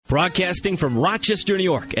Broadcasting from Rochester, New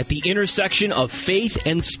York, at the intersection of faith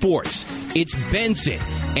and sports, it's Benson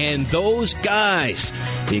and Those Guys,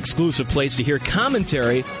 the exclusive place to hear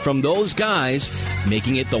commentary from those guys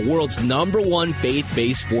making it the world's #1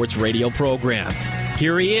 faith-based sports radio program.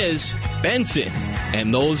 Here he is, Benson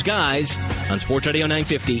and Those Guys on Sports Radio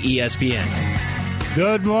 950 ESPN.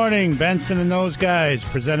 Good morning, Benson and Those Guys,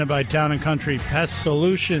 presented by Town & Country Pest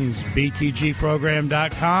Solutions,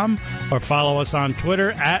 btgprogram.com, or follow us on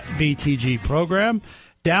Twitter at btgprogram.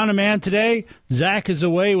 Down a man today, Zach is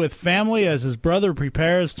away with family as his brother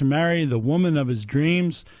prepares to marry the woman of his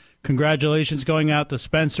dreams. Congratulations going out to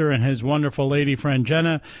Spencer and his wonderful lady friend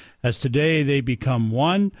Jenna, as today they become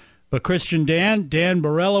one. But Christian Dan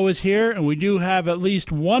Borello is here, and we do have at least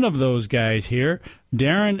one of those guys here.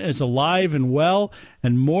 Darren is alive and well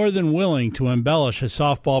and more than willing to embellish his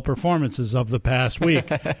softball performances of the past week.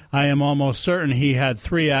 I am almost certain he had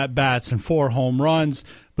 3 at-bats and 4 home runs.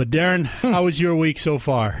 But, Darren, how was your week so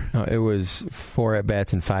far? It was 4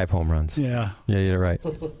 at-bats and 5 home runs. Yeah. Yeah, you're right.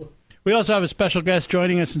 We also have a special guest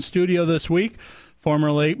joining us in studio this week.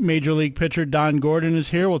 Former Major League pitcher Don Gordon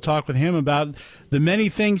is here. We'll talk with him about the many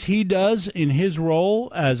things he does in his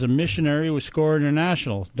role as a missionary with SCORE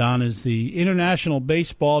International. Don is the International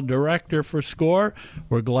Baseball Director for SCORE.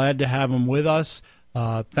 We're glad to have him with us.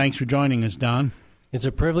 Thanks for joining us, Don. It's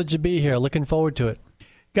a privilege to be here. Looking forward to it.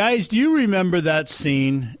 Guys, do you remember that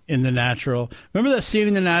scene in The Natural? Remember that scene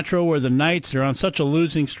in The Natural where the Knights are on such a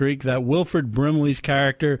losing streak that Wilford Brimley's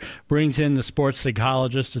character brings in the sports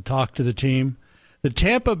psychologist to talk to the team? The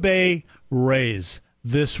Tampa Bay Rays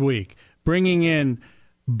this week, bringing in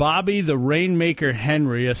Bobby the Rainmaker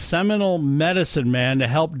Henry, a seminal medicine man, to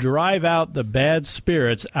help drive out the bad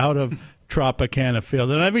spirits out of Tropicana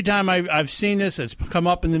Field. And every time I've seen this, it's come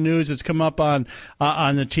up in the news, it's come up on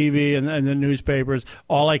the TV and the newspapers.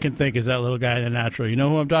 All I can think is that little guy in The Natural. You know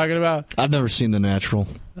who I'm talking about? I've never seen The Natural,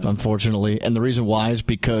 unfortunately. And the reason why is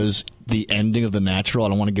because the ending of The Natural, I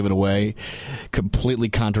don't want to give it away, completely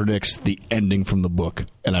contradicts the ending from the book,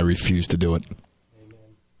 and I refuse to do it.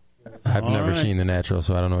 I've never seen The Natural,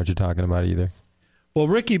 so I don't know what you're talking about either. Well,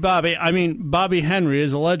 Bobby Henry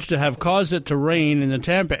is alleged to have caused it to rain in the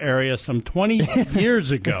Tampa area some 20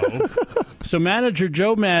 years ago. So manager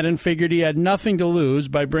Joe Madden figured he had nothing to lose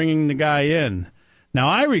by bringing the guy in. Now,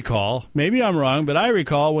 I recall, maybe I'm wrong, but I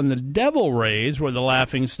recall when the Devil Rays were the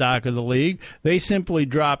laughingstock of the league, they simply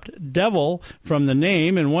dropped Devil from the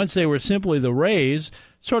name, and once they were simply the Rays,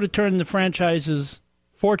 sort of turned the franchise's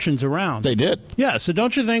fortunes around. They did. Yeah, so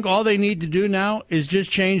don't you think all they need to do now is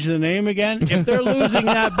just change the name again? If they're losing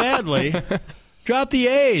that badly, drop the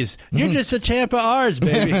A's. You're just a Tampa R's,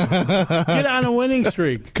 baby. Get on a winning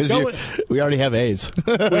streak. Because we already have A's.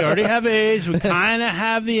 We already have A's. We kind of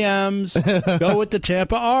have the M's. Go with the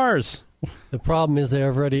Tampa R's. The problem is they've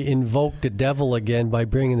already invoked the devil again by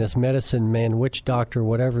bringing this medicine man, witch doctor,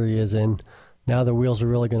 whatever he is in. Now the wheels are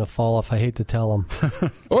really going to fall off. I hate to tell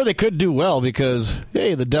them. Or they could do well because,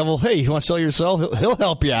 hey, the devil, hey, you want to sell your soul? He'll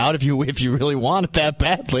help you out if you really want it that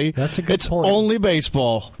badly. That's a good point. It's only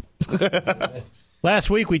baseball.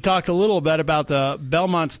 Last week we talked a little bit about the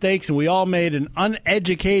Belmont Stakes, and we all made an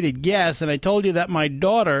uneducated guess, and I told you that my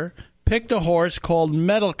daughter picked a horse called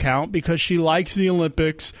Medal Count because she likes the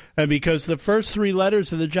Olympics and because the first 3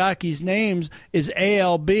 letters of the jockey's names is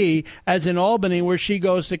ALB, as in Albany, where she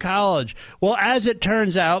goes to college. Well, as it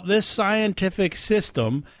turns out, this scientific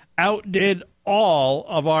system outdid all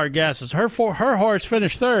of our guesses. Her horse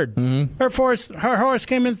finished third. Mm-hmm. Her horse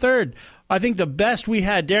came in third. I think the best we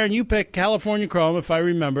had, Darren, you picked California Chrome, if I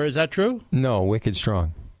remember. Is that true? No, Wicked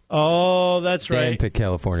Strong. Oh, that's right. Dan picked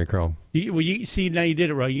California Chrome. You see, now you did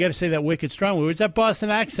it wrong. You got to say that Wicked Strong. Where's that Boston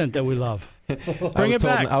accent that we love? Bring it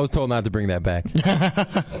back. I was told not to bring that back.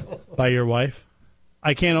 By your wife?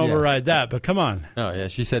 I can't override that, but come on. Oh, yeah,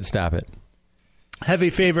 she said stop it. Heavy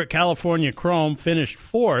favorite California Chrome finished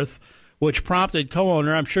 4th, which prompted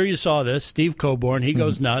co-owner, I'm sure you saw this, Steve Coburn, he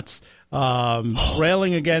goes nuts,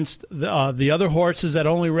 railing against the other horses that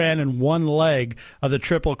only ran in one leg of the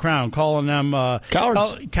Triple Crown, calling them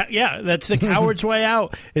cowards. Yeah, that's the coward's way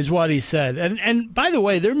out, is what he said. And by the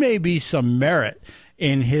way, there may be some merit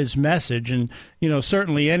in his message, and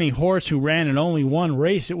certainly any horse who ran in only one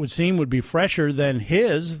race, it would seem, would be fresher than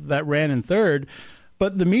his that ran in third.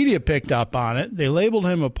 But the media picked up on it. They labeled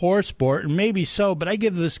him a poor sport, and maybe so, but I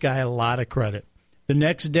give this guy a lot of credit. The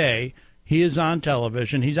next day, he is on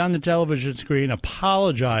television. He's on the television screen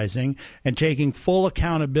apologizing and taking full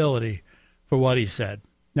accountability for what he said.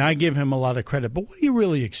 Now, I give him a lot of credit, but what do you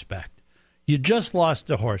really expect? You just lost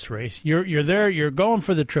the horse race. You're there. You're going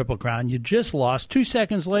for the Triple Crown. You just lost. 2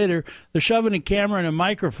 seconds later, they're shoving a camera and a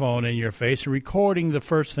microphone in your face and recording the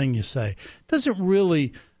first thing you say. Doesn't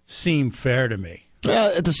really seem fair to me.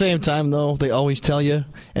 At the same time, though, they always tell you,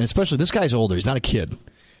 and especially this guy's older. He's not a kid.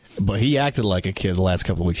 But he acted like a kid the last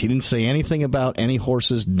couple of weeks. He didn't say anything about any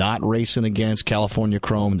horses not racing against California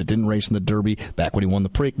Chrome that didn't race in the Derby back when he won the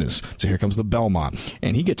Preakness. So here comes the Belmont.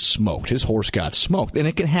 And he gets smoked. His horse got smoked. And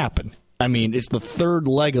it can happen. I mean, it's the third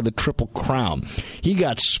leg of the Triple Crown. He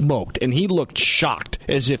got smoked, and he looked shocked,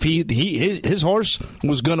 as if his horse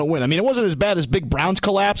was going to win. I mean, it wasn't as bad as Big Brown's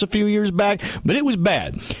collapse a few years back, but it was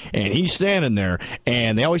bad. And he's standing there,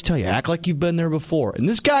 and they always tell you, act like you've been there before. And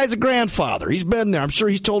this guy's a grandfather. He's been there. I'm sure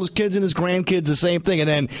he's told his kids and his grandkids the same thing. And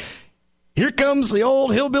then here comes the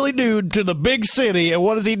old hillbilly dude to the big city, and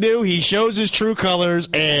what does he do? He shows his true colors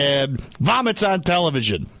and vomits on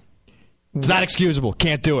television. It's not excusable.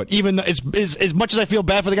 Can't do it. Even as much as I feel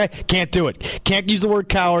bad for the guy, can't do it. Can't use the word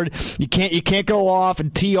coward. You can't go off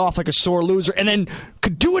and tee off like a sore loser, and then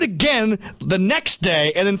could do it again the next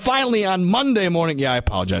day, and then finally on Monday morning, yeah, I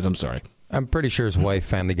apologize. I'm sorry. I'm pretty sure his wife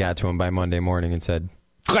finally got to him by Monday morning and said,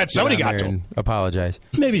 glad somebody got to him. Apologize.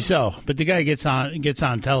 Maybe so, but the guy gets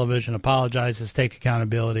on television, apologizes, take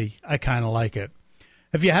accountability. I kind of like it.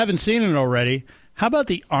 If you haven't seen it already, how about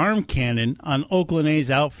the arm cannon on Oakland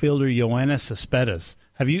A's outfielder Yoenis Cespedes?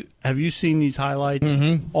 Have you seen these highlights?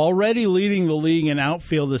 Mm-hmm. Already leading the league in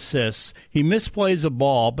outfield assists, he misplays a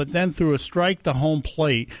ball, but then threw a strike to home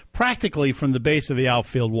plate practically from the base of the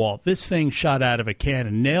outfield wall. This thing shot out of a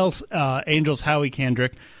cannon. Nails Angels' Howie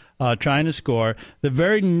Kendrick trying to score. The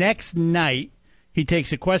very next night, he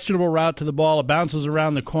takes a questionable route to the ball. It bounces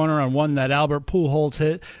around the corner on one that Albert Pujols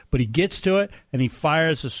hit, but he gets to it, and he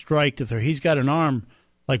fires a strike to third. He's got an arm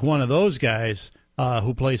like one of those guys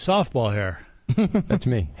who plays softball here. That's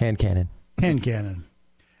me. Hand cannon. Hand cannon.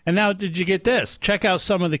 And now, did you get this? Check out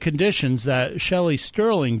some of the conditions that Shelley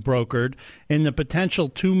Sterling brokered in the potential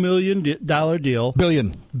 $2 million deal.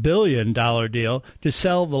 Billion dollar deal to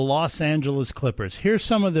sell the Los Angeles Clippers. Here's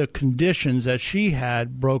some of the conditions that she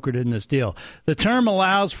had brokered in this deal. The term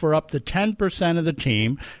allows for up to 10% of the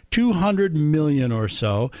team, $200 million or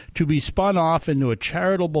so, to be spun off into a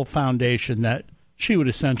charitable foundation that she would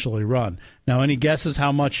essentially run. Now, any guesses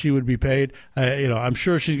how much she would be paid? I'm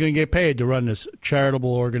sure she's going to get paid to run this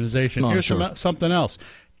charitable organization. Here's something else.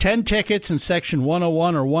 10 tickets in Section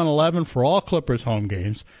 101 or 111 for all Clippers home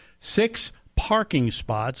games. 6 parking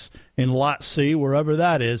spots in Lot C, wherever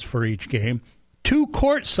that is, for each game. 2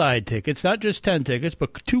 courtside tickets, not just 10 tickets,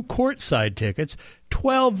 but 2 courtside tickets.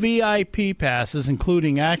 12 VIP passes,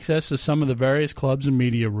 including access to some of the various clubs and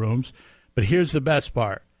media rooms. But here's the best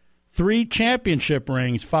part. 3 championship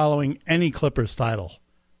rings following any Clippers title.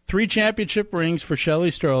 3 championship rings for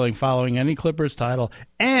Shelley Sterling following any Clippers title.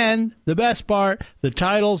 And the best part, the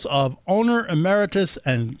titles of owner emeritus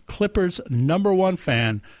and Clippers #1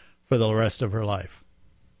 fan for the rest of her life.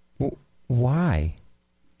 Why?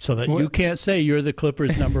 So that you can't say you're the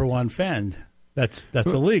Clippers #1 fan. That's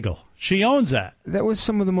illegal. She owns that. That was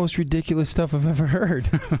some of the most ridiculous stuff I've ever heard.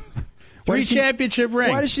 3 championship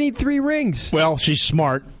rings. Why does she need 3 rings? Well, she's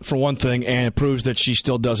smart, for one thing, and it proves that she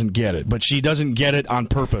still doesn't get it. But she doesn't get it on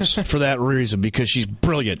purpose for that reason, because she's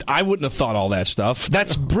brilliant. I wouldn't have thought all that stuff.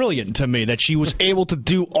 That's brilliant to me, that she was able to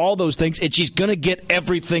do all those things, and she's going to get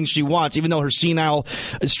everything she wants, even though her senile,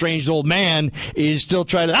 estranged old man is still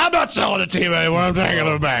trying to, I'm not selling the team anymore, I'm taking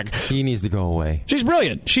it back. He needs to go away. She's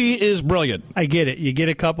brilliant. She is brilliant. I get it. You get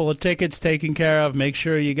a couple of tickets taken care of. Make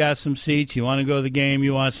sure you got some seats. You want to go to the game.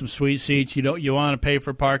 You want some sweet seats. You want to pay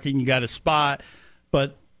for parking. You got a spot.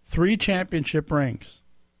 But 3 championship rings.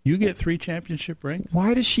 You get 3 championship rings.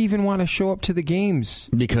 Why does she even want to show up to the games?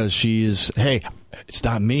 Because it's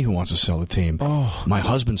not me who wants to sell the team. Oh. My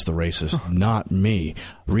husband's the racist, not me.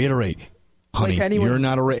 Reiterate. Honey, you're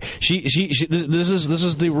not a this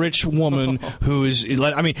is the rich woman who is.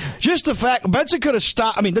 I mean, just the fact Benson could have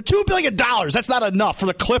stopped. I mean, the $2 billion, that's not enough for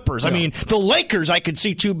the Clippers. Yeah. I mean, the Lakers, I could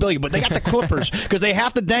see $2 billion, but they got the Clippers because they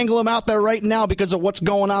have to dangle them out there right now because of what's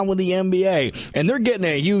going on with the NBA, and they're getting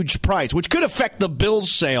a huge price, which could affect the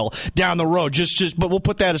Bills sale down the road. But we'll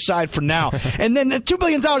put that aside for now. And then the $2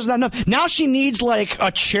 billion is not enough. Now she needs like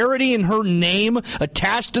a charity in her name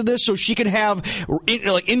attached to this, so she can have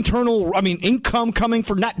internal. I mean, income coming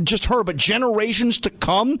for not just her, but generations to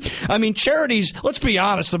come. I mean, charities, let's be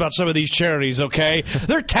honest about some of these charities, okay?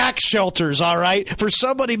 They're tax shelters, all right, for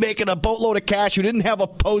somebody making a boatload of cash who didn't have a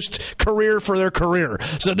post-career for their career.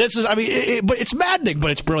 So this is, I mean, but it's maddening, but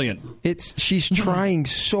it's brilliant. She's trying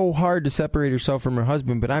so hard to separate herself from her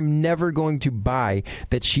husband, but I'm never going to buy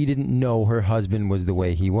that she didn't know her husband was the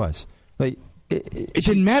way he was. Like, it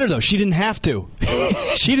didn't matter, though. She didn't have to.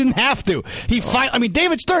 She didn't have to.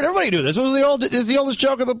 David Stern, everybody knew this. It was the oldest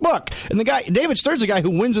joke of the book. And David Stern's the guy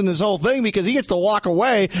who wins in this whole thing because he gets to walk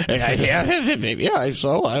away. And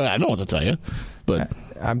so I don't know what to tell you. But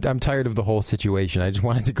I'm tired of the whole situation. I just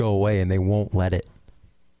want it to go away, and they won't let it.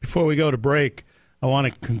 Before we go to break, I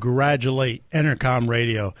want to congratulate Entercom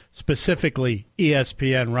Radio, specifically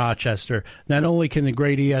ESPN Rochester. Not only can the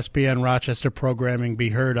great ESPN Rochester programming be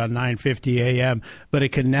heard on 950 AM, but it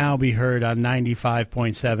can now be heard on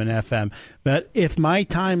 95.7 FM. But if my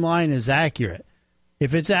timeline is accurate,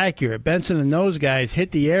 Benson and those guys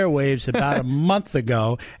hit the airwaves about a month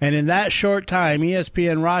ago, and in that short time,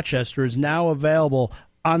 ESPN Rochester is now available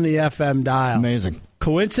on the FM dial. Amazing.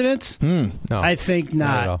 Coincidence? No, I think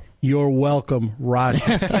not. You're welcome,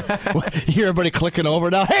 Rochester. You hear everybody clicking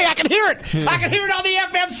over now. Hey, I can hear it! I can hear it on the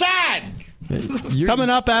FM side!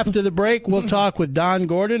 Coming up after the break, we'll talk with Don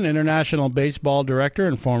Gordon, International Baseball Director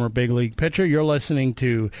and former big league pitcher. You're listening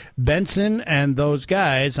to Benson and Those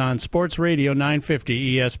Guys on Sports Radio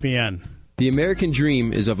 950 ESPN. The American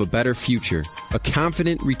dream is of a better future, a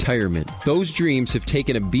confident retirement. Those dreams have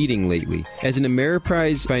taken a beating lately. As an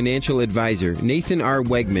Ameriprise financial advisor, Nathan R.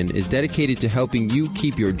 Wegman is dedicated to helping you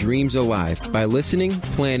keep your dreams alive by listening,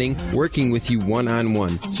 planning, working with you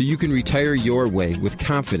one-on-one so you can retire your way with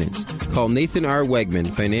confidence. Call Nathan R.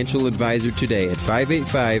 Wegman, financial advisor, today at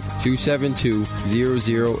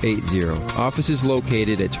 585-272-0080. Office is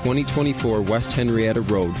located at 2024 West Henrietta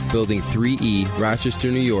Road, Building 3E, Rochester,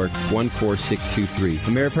 New York, 14623.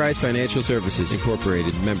 Ameriprise Financial Services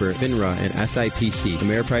Incorporated, member FINRA and SIPC.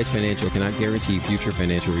 Ameriprise Financial cannot guarantee future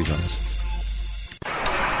financial results.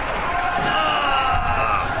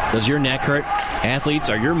 Does your neck hurt? Athletes,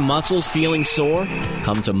 are your muscles feeling sore?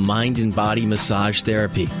 Come to Mind and Body Massage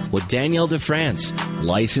Therapy with Danielle DeFrance,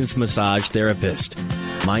 licensed massage therapist.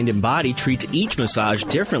 Mind and Body treats each massage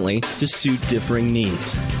differently to suit differing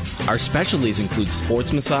needs. Our specialties include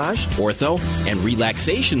sports massage, ortho, and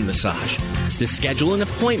relaxation massage. To schedule an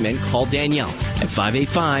appointment, call Danielle at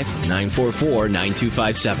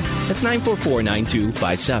 585-944-9257. That's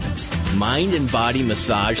 944-9257. Mind and Body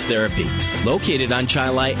Massage Therapy, located on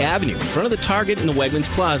Chilai Avenue, in front of the Target in the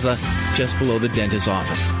Wegmans Plaza, just below the dentist's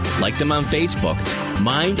office. Like them on Facebook,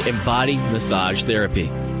 Mind and Body Massage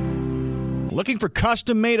Therapy. Looking for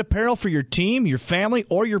custom-made apparel for your team, your family,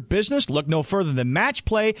 or your business? Look no further than Match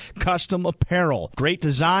Play Custom Apparel. Great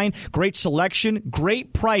design, great selection,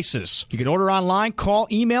 great prices. You can order online, call,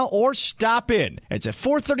 email, or stop in. It's at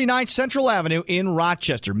 439 Central Avenue in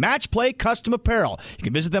Rochester. Match Play Custom Apparel. You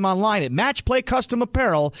can visit them online at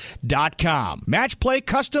matchplaycustomapparel.com.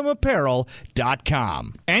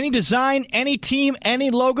 Matchplaycustomapparel.com. Any design, any team,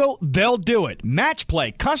 any logo, they'll do it.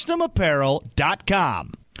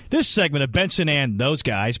 Matchplaycustomapparel.com. This segment of Benson and Those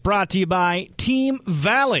Guys brought to you by Team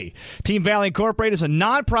Valley. Team Valley Incorporated is a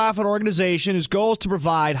nonprofit organization whose goal is to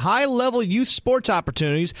provide high-level youth sports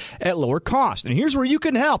opportunities at lower cost. And here's where you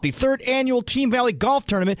can help. The third annual Team Valley Golf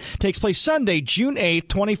Tournament takes place Sunday, June 8th,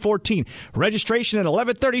 2014. Registration at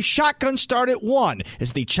 11:30. Shotgun start at 1.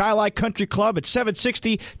 It's the Chilai Country Club at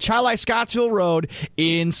 760 Chilai Scottsville Road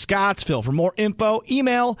in Scottsville. For more info,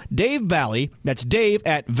 email Dave Valley. That's Dave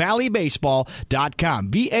at valleybaseball.com.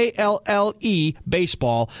 VALLE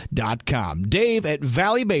baseball.com. Dave at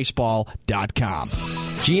valleybaseball.com.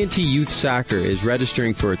 GNT Youth Soccer is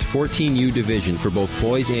registering for its 14U division for both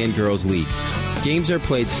boys and girls leagues. Games are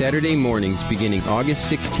played Saturday mornings beginning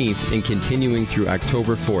August 16th and continuing through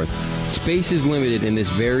October 4th. Space is limited in this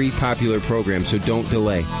very popular program, so don't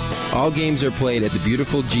delay. All games are played at the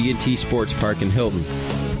beautiful G&T Sports Park in Hilton.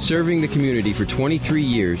 Serving the community for 23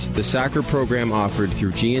 years, the soccer program offered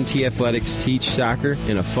through G&T Athletics teach soccer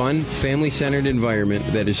in a fun, family-centered environment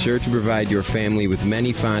that is sure to provide your family with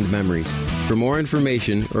many fond memories. For more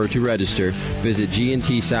information or to register, visit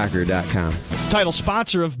gntsoccer.com. Title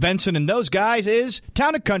sponsor of Benson and Those Guys is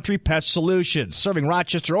Town & Country Pest Solutions, serving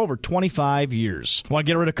Rochester over 25 years. Want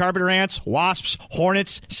to get rid of carpenter ants, wasps,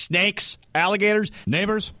 hornets, snakes, alligators,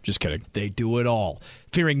 neighbors? Just kidding. They do it all.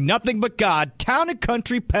 Fearing nothing but God, Town &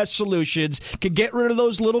 Country Pest Solutions can get rid of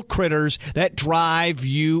those little critters that drive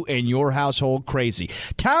you and your household crazy.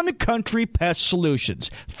 Town & Country Pest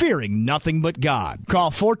Solutions, fearing nothing but God.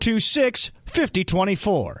 Call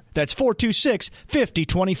 426-5024. That's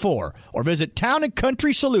 426-5024. Or visit Town &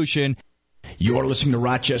 Country Solution. You're listening to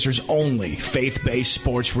Rochester's only faith-based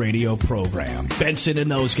sports radio program. Benson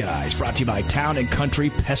and Those Guys, brought to you by Town & Country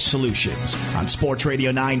Pest Solutions on Sports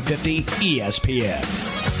Radio 950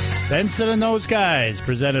 ESPN. Benson and Those Guys,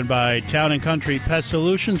 presented by Town & Country Pest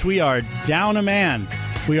Solutions. We are down a man.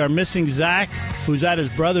 We are missing Zach. who's at his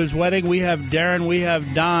brother's wedding. We have Darren, we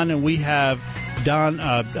have Don, and we have Don.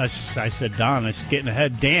 I said Don. I was getting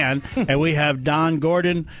ahead. Dan, and we have Don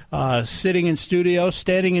Gordon standing in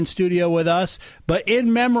studio with us. But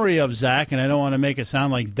in memory of Zach, and I don't want to make it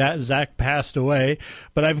sound like that Zach passed away,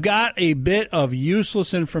 but I've got a bit of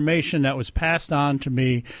useless information that was passed on to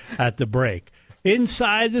me at the break.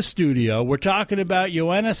 Inside the studio, we're talking about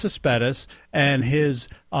Yoenis Cespedes and his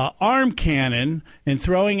arm cannon and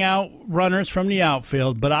throwing out runners from the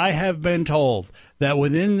outfield. But I have been told that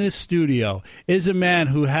within this studio is a man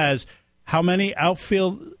who has how many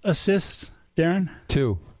outfield assists, Darren?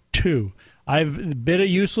 2. 2. I've a bit of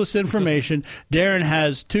useless information. Darren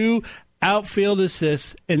has 2 outfield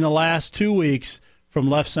assists in the last 2 weeks from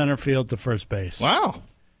left center field to first base. Wow.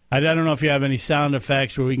 I don't know if you have any sound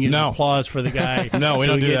effects where we can get applause for the guy. No, we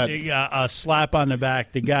don't do that. A slap on the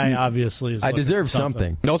back. The guy obviously is. I deserve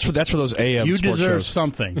something. No, that's for those AM You sports deserve shows.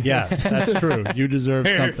 something. Yes, that's true. You deserve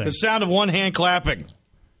something. The sound of one hand clapping.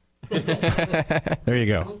 There you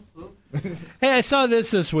go. Hey, I saw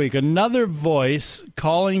this week. Another voice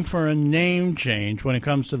calling for a name change when it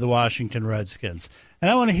comes to the Washington Redskins.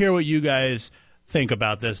 And I want to hear what you guys think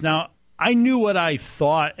about this. Now, I knew what I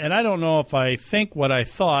thought, and I don't know if I think what I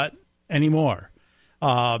thought anymore.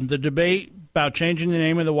 The debate about changing the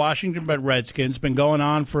name of the Washington Redskins has been going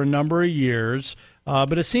on for a number of years,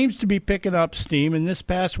 but it seems to be picking up steam. And this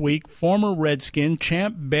past week, former Redskin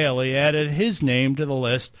Champ Bailey added his name to the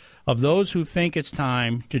list of those who think it's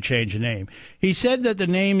time to change the name. He said that the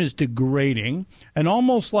name is degrading and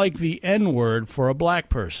almost like the N-word for a black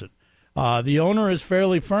person. The owner is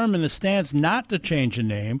fairly firm in the stance not to change the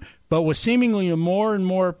name, but with seemingly more and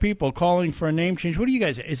more people calling for a name change. What do you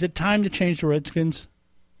guys say? Is it time to change the Redskins?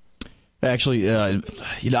 Actually,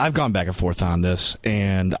 I've gone back and forth on this,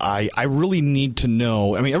 and I really need to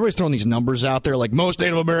know. I mean, everybody's throwing these numbers out there, like most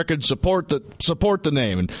Native Americans support the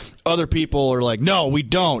name, and other people are like, no, we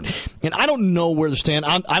don't. And I don't know where to stand.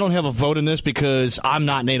 I don't have a vote in this because I'm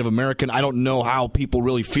not Native American. I don't know how people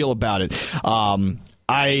really feel about it.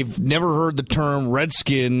 I've never heard the term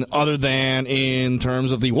Redskin other than in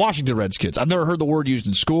terms of the Washington Redskins. I've never heard the word used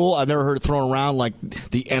in school. I've never heard it thrown around like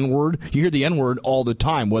the N-word. You hear the N-word all the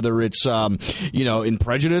time, whether it's in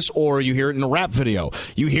Prejudice or you hear it in a rap video.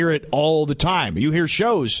 You hear it all the time. You hear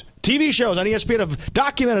TV shows on ESPN have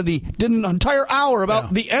documented did an entire hour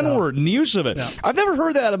about the N-word and the use of it. Yeah. I've never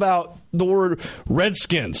heard that about the word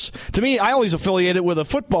Redskins. To me, I always affiliate it with a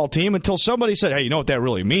football team until somebody said, hey, you know what that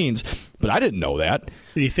really means? But I didn't know that.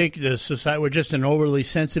 Do you think we're just an overly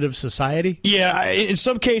sensitive society? Yeah, in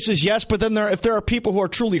some cases, yes. But then if there are people who are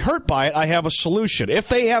truly hurt by it, I have a solution. If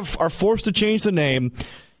they are forced to change the name,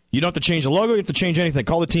 you don't have to change the logo. You have to change anything.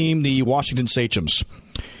 Call the team the Washington Sachems.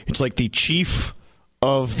 It's like the chief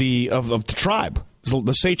of the tribe,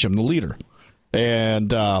 the sachem, the leader.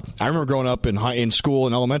 And I remember growing up in school,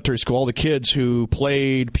 in elementary school, all the kids who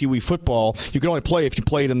played Pee Wee football, you could only play if you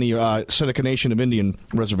played in the Seneca Nation of Indian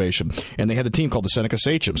Reservation. And they had the team called the Seneca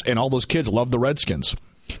Sachems. And all those kids loved the Redskins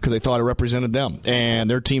because they thought it represented them. And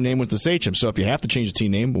their team name was the Sachems. So if you have to change the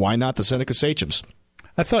team name, why not the Seneca Sachems?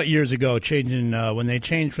 I thought years ago, when they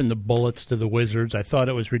changed from the Bullets to the Wizards, I thought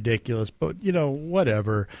it was ridiculous. But,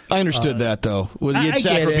 whatever. I understood that, though. With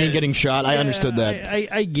Sacker getting shot, I understood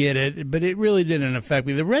that. I get it, but it really didn't affect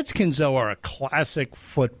me. The Redskins, though, are a classic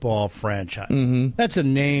football franchise. Mm-hmm. That's a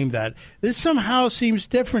name that this somehow seems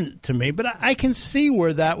different to me, but I can see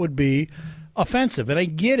where that would be offensive, and I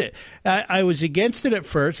get it. I was against it at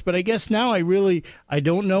first, but I guess now I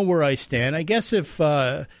don't know where I stand. I guess if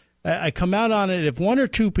I come out on it, if one or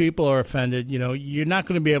two people are offended, you're not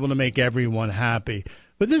going to be able to make everyone happy.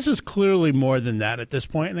 But this is clearly more than that at this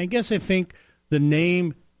point, and I guess I think the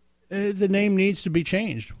name needs to be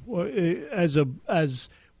changed. As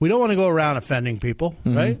we don't want to go around offending people,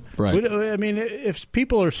 right? Right. If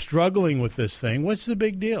people are struggling with this thing, what's the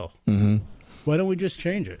big deal? Mm-hmm. Why don't we just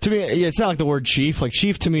change it? To me, it's not like the word chief. Like,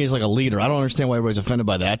 chief to me is like a leader. I don't understand why everybody's offended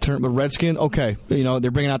by that term. But Redskin, okay,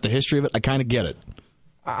 they're bringing out the history of it. I kind of get it.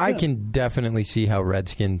 I can definitely see how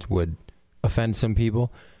Redskins would offend some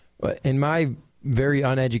people. In my very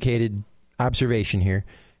uneducated observation here,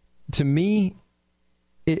 to me,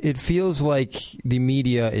 it feels like the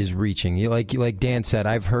media is reaching. Like Dan said,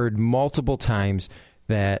 I've heard multiple times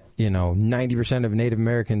that 90% of Native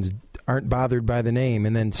Americans aren't bothered by the name,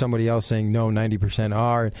 and then somebody else saying no, 90%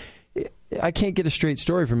 are. I can't get a straight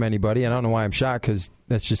story from anybody. I don't know why I'm shocked, because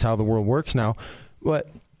that's just how the world works now. But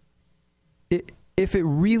if it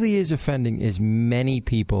really is offending as many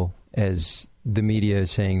people as the media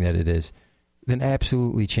is saying that it is, then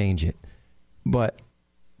absolutely change it. But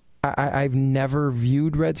I've never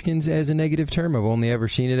viewed Redskins as a negative term. I've only ever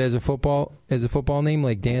seen it as a football name,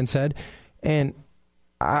 like Dan said. And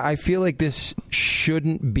I feel like this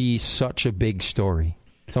shouldn't be such a big story.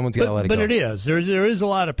 Someone's got to let it go. But it is. There is a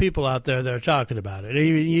lot of people out there that are talking about it.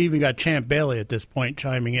 You even got Champ Bailey at this point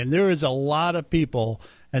chiming in. There is a lot of people,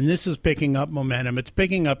 and this is picking up momentum. It's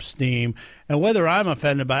picking up steam. And whether I'm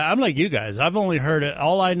offended by it, I'm like you guys. I've only heard it.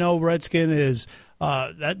 All I know, Redskin, is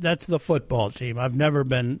that's the football team. I've never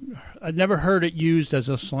heard it used as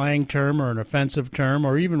a slang term or an offensive term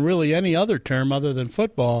or even really any other term other than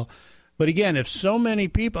football. But again, if so many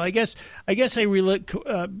people, I guess I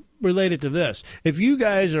relate it to this. If you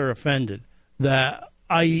guys are offended that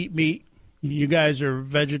I eat meat, you guys are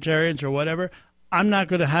vegetarians or whatever, I'm not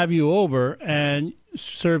going to have you over and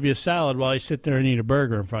serve you a salad while I sit there and eat a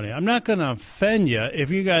burger in front of you. I'm not going to offend you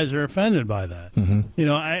if you guys are offended by that. Mm-hmm.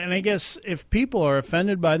 And I guess if people are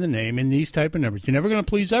offended by the name in these type of numbers, you're never going to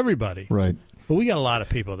please everybody. Right. But we got a lot of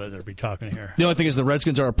people that will be talking here. The only thing is the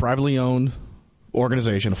Redskins are a privately owned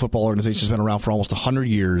organization, a football organization that's been around for almost 100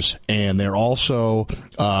 years, and they're also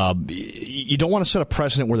you don't want to set a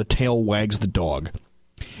precedent where the tail wags the dog,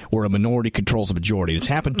 where a minority controls the majority. It's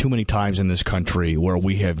happened too many times in this country where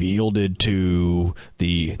we have yielded to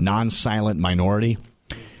the non-silent minority.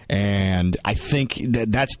 And I think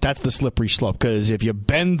that's the slippery slope, because if you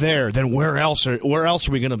bend there, then where else are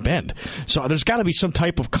we going to bend? So there's got to be some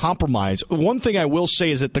type of compromise. One thing I will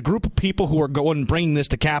say is that the group of people who are going and bringing this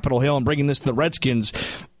to Capitol Hill and bringing this to the Redskins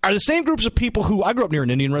are the same groups of people who, I grew up near an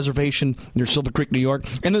Indian reservation near Silver Creek, New York,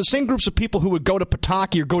 and they're the same groups of people who would go to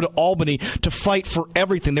Pawtucket or go to Albany to fight for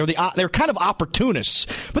everything. They're kind of opportunists,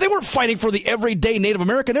 but they weren't fighting for the everyday Native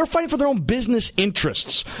American. They were fighting for their own business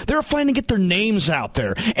interests. They were fighting to get their names out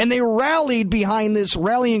there, and they rallied behind this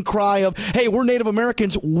rallying cry of, hey, we're Native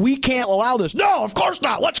Americans, we can't allow this. No, of course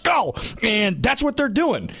not, let's go. And that's what they're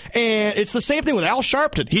doing. And it's the same thing with Al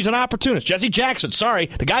Sharpton. He's an opportunist. Jesse Jackson, sorry,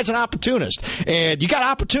 the guy's an opportunist. And you got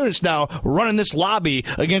opportunists now running this lobby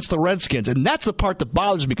against the Redskins, and that's the part that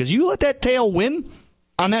bothers me, because you let that tail win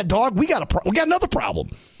on that dog, we got another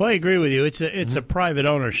problem. Well, I agree with you. It's a private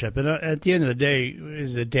ownership, and at the end of the day,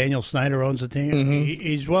 is it Daniel Snyder owns the team? Mm-hmm.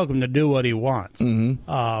 He's welcome to do what he wants.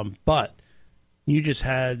 Mm-hmm. But you just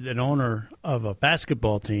had an owner of a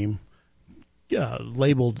basketball team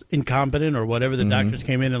labeled incompetent or whatever. The doctors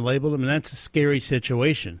came in and labeled him, and that's a scary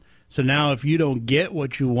situation. So now if you don't get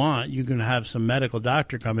what you want, you can have some medical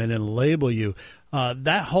doctor come in and label you.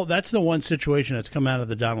 That's the one situation that's come out of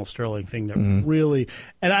the Donald Sterling thing that really,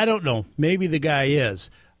 and I don't know, maybe the guy is.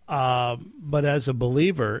 But as a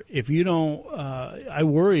believer, if you don't, I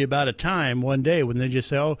worry about a time one day when they just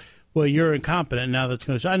say, oh, well, you're incompetent. Now that's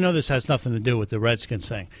going to, I know this has nothing to do with the Redskins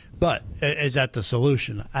thing, but is that the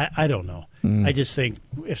solution? I don't know. I just think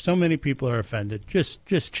if so many people are offended,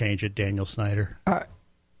 just change it, Daniel Snyder.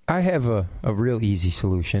 I have a real easy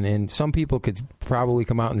solution, and some people could probably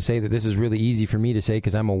come out and say that this is really easy for me to say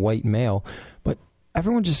because I'm a white male, but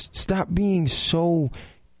everyone just stop being so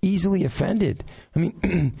easily offended. I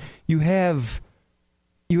mean, you have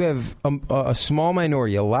a small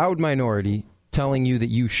minority, a loud minority, telling you that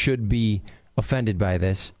you should be offended by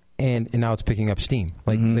this, and now it's picking up steam.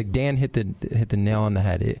 Like Dan hit the nail on the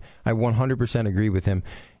head. I 100% agree with him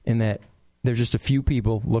in that there's just a few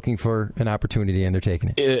people looking for an opportunity, and they're taking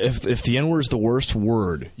it. If the N-word is the worst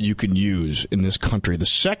word you can use in this country, the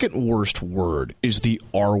second worst word is the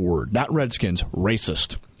R word. Not Redskins,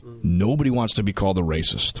 racist. Nobody wants to be called a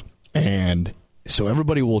racist. And so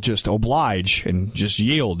everybody will just oblige and just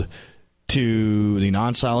yield to the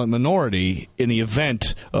non-silent minority in the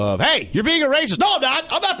event of, hey, you're being a racist. No, I'm not.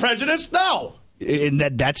 I'm not prejudiced. No. And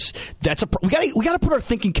that's we got to put our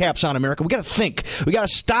thinking caps on, America. We got to think. We got to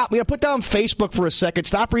stop. We got to put down Facebook for a second.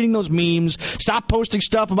 Stop reading those memes. Stop posting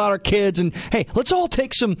stuff about our kids. And hey, let's all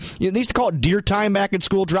take some. They used to call it deer time back in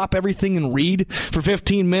school. Drop everything and read for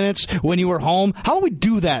 15 minutes when you were home. How do we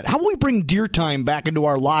do that? How do we bring deer time back into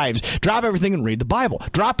our lives? Drop everything and read the Bible.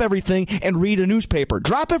 Drop everything and read a newspaper.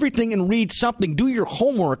 Drop everything and read something. Do your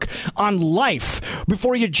homework on life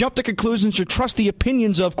before you jump to conclusions or trust the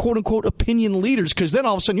opinions of quote unquote opinion leaders. Because then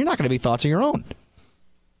all of a sudden you're not going to be thoughts of your own.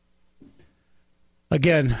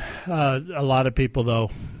 Again, a lot of people, though,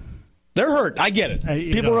 they're hurt. I get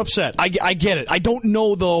it. People are upset. I get it. I don't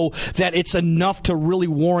know, though, that it's enough to really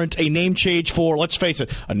warrant a name change for, let's face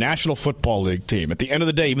it, a National Football League team. At the end of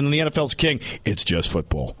the day, even though the NFL's king, it's just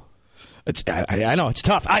football. I know it's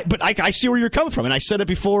tough, but I see where you're coming from, and I said it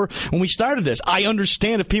before when we started this. I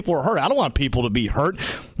understand if people are hurt. I don't want people to be hurt,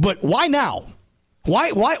 but why now?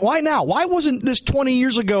 Why now? Why wasn't this 20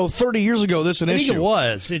 years ago, 30 years ago, this an issue? I think it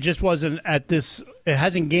was. It just wasn't at this. It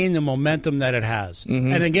hasn't gained the momentum that it has.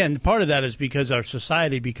 Mm-hmm. And again, part of that is because our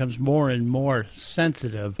society becomes more and more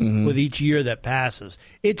sensitive with each year that passes.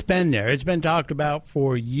 It's been there. It's been talked about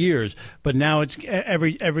for years, but now it's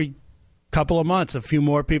every couple of months, a few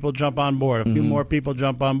more people jump on board, a few more people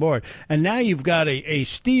jump on board. And now you've got a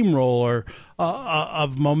steamroller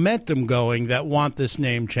of momentum going that want this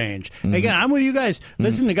name change. Again, I'm with you guys.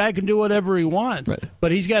 Listen, the guy can do whatever he wants,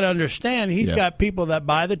 but he's got to understand he's got people that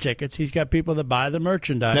buy the tickets. He's got people that buy the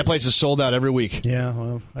merchandise. That place is sold out every week. Yeah,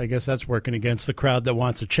 well, I guess that's working against the crowd that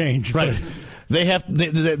wants a change. Right.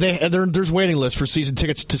 There's waiting lists for season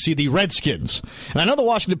tickets to see the Redskins. And I know the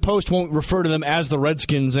Washington Post won't refer to them as the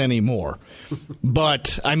Redskins anymore.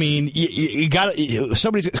 But, I mean, you got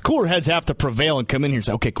cooler heads have to prevail and come in here and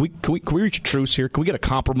say, okay, can we reach a truce here? Can we get a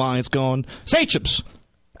compromise going? Sachems.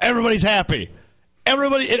 Everybody's happy.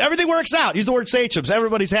 Everything works out. Use the word sachems.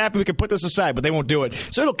 Everybody's happy. We can put this aside, but they won't do it.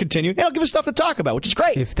 So it'll continue. It'll give us stuff to talk about, which is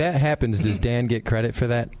great. If that happens, does Dan get credit for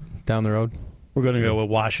that down the road? We're going to go with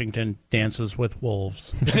Washington Dances with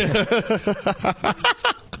Wolves.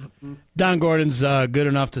 Don Gordon's good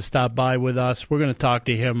enough to stop by with us. We're going to talk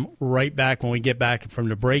to him right back when we get back from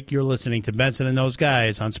the break. You're listening to Benson and Those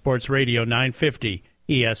Guys on Sports Radio 950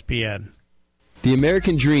 ESPN. The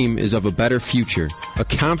American dream is of a better future, a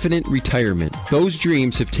confident retirement. Those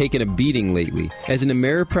dreams have taken a beating lately. As an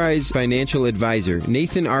Ameriprise financial advisor,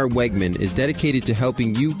 Nathan R. Wegman is dedicated to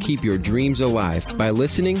helping you keep your dreams alive by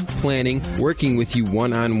listening, planning, working with you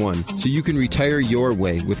one-on-one so you can retire your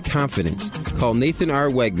way with confidence. Call Nathan R.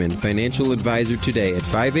 Wegman, financial advisor, today at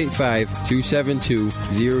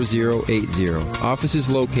 585-272-0080. Office is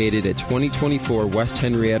located at 2024 West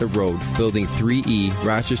Henrietta Road, Building 3E,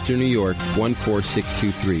 Rochester, New York, 14623.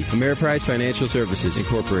 Ameriprise Financial Services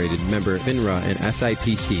Incorporated, member FINRA and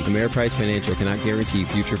SIPC. Ameriprise Financial cannot guarantee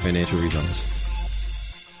future financial results.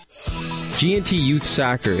 G&T Youth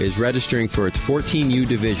Soccer is registering for its 14U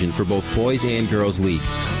division for both boys and girls leagues.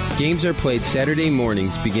 Games are played Saturday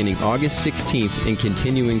mornings beginning August 16th and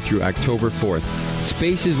continuing through October 4th.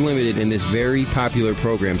 Space is limited in this very popular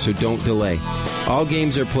program, so don't delay. All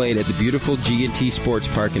games are played at the beautiful G&T Sports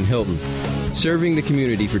Park in Hilton. Serving the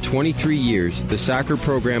community for 23 years, the soccer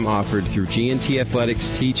program offered through G&T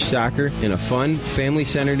Athletics teach soccer in a fun,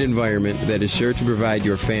 family-centered environment that is sure to provide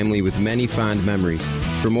your family with many fond memories.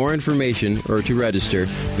 For more information or to register,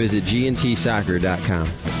 visit gntsoccer.com.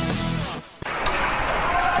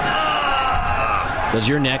 Does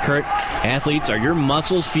your neck hurt? Athletes, are your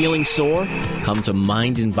muscles feeling sore? Come to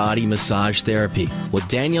Mind and Body Massage Therapy with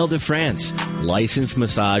Danielle DeFrance, licensed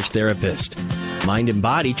massage therapist. Mind and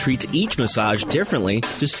Body treats each massage differently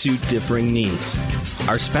to suit differing needs.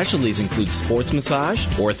 Our specialties include sports massage,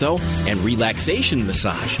 ortho, and relaxation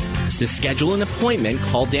massage. To schedule an appointment,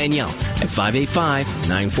 call Danielle at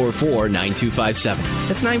 585-944-9257.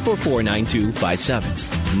 That's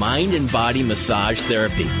 944-9257. Mind and Body Massage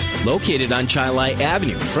Therapy, located on Chilai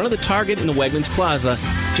Avenue, in front of the Target in the Wegmans Plaza,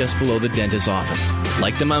 just below the dentist's office.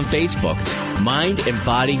 Like them on Facebook, Mind and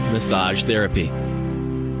Body Massage Therapy.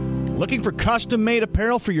 Looking for custom-made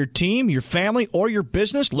apparel for your team, your family, or your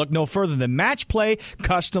business? Look no further than Match Play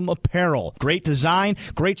Custom Apparel. Great design,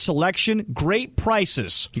 great selection, great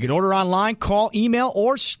prices. You can order online, call, email,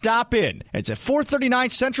 or stop in. It's at 439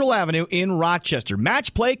 Central Avenue in Rochester.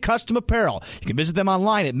 Match Play Custom Apparel. You can visit them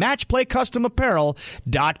online at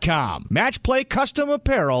matchplaycustomapparel.com.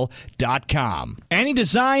 matchplaycustomapparel.com. Any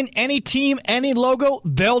design, any team, any logo,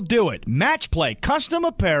 they'll do it.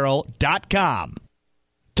 matchplaycustomapparel.com.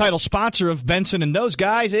 Title sponsor of Benson and Those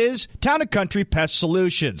Guys is Town & Country Pest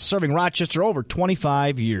Solutions, serving Rochester over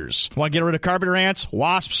 25 years. Want to get rid of carpenter ants,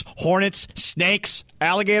 wasps, hornets, snakes,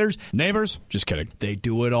 alligators, neighbors? Just kidding. They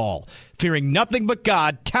do it all. Fearing nothing but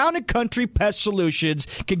God, Town & Country Pest Solutions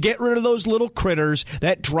can get rid of those little critters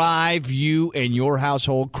that drive you and your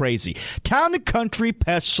household crazy. Town & Country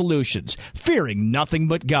Pest Solutions, fearing nothing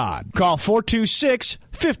but God. Call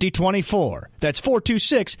 426-5024. That's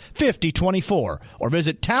 426-5024. Or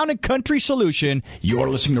visit Town & Country Solution. You're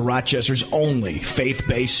listening to Rochester's only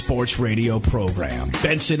faith-based sports radio program.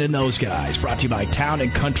 Benson and Those Guys, brought to you by Town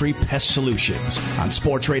 & Country Pest Solutions on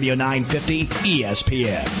Sports Radio 950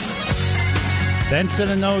 ESPN. Benson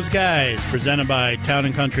and Those Guys, presented by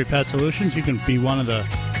Town & Country Pest Solutions. You can be one of the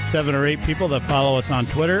 7 or 8 people that follow us on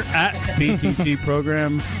Twitter at BTG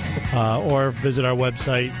Program, or visit our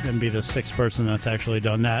website and be the 6th person that's actually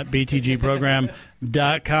done that,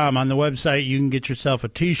 btgprogram.com. On the website, you can get yourself a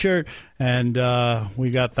T-shirt, and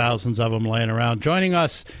we got thousands of them laying around. Joining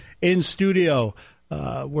us in studio,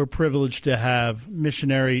 we're privileged to have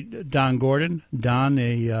missionary Don Gordon. Don,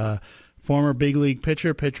 a former big league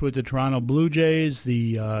pitcher, pitched with the Toronto Blue Jays,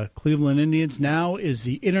 the Cleveland Indians, now is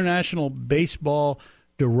the international baseball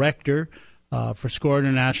director for Score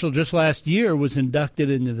International. Just last year was inducted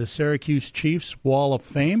into the Syracuse Chiefs Wall of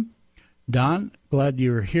Fame. Don, glad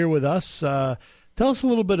you're here with us. Tell us a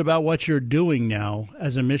little bit about what you're doing now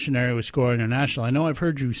as a missionary with Score International. I know I've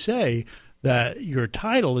heard you say that your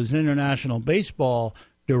title is International Baseball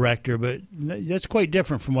Director, but that's quite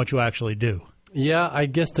different from what you actually do. Yeah, I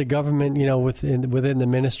guess the government, within the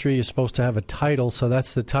ministry, is supposed to have a title, so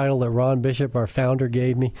that's the title that Ron Bishop, our founder,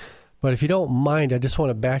 gave me. But if you don't mind, I just want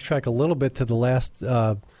to backtrack a little bit to the last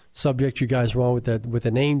subject you guys were on with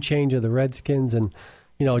the name change of the Redskins, and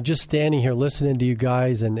just standing here listening to you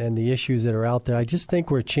guys and the issues that are out there. I just think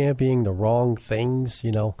we're championing the wrong things.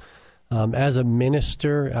 As a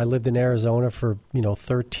minister, I lived in Arizona for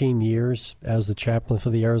 13 years as the chaplain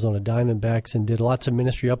for the Arizona Diamondbacks and did lots of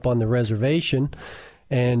ministry up on the reservation.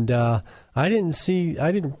 And I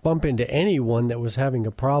didn't bump into anyone that was having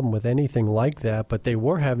a problem with anything like that, but they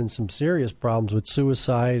were having some serious problems with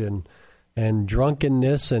suicide and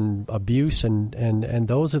drunkenness and abuse, and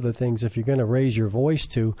those are the things, if you're going to raise your voice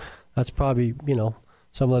to, that's probably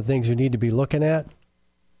some of the things you need to be looking at,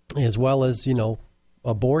 as well as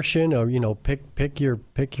abortion, or pick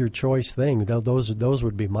your choice thing. Those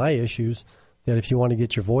would be my issues. That if you want to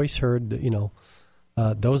get your voice heard,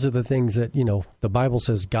 those are the things that the Bible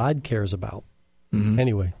says God cares about. Mm-hmm.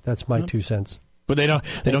 Anyway, that's my 2 cents. But they don't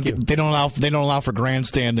allow for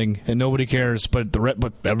grandstanding, and nobody cares. But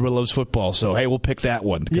everybody loves football, so hey, we'll pick that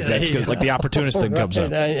one because that's good. Like the opportunist thing comes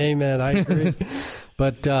up. Amen. I agree.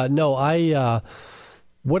 But no,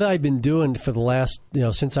 what I've been doing for the last,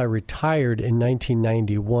 since I retired in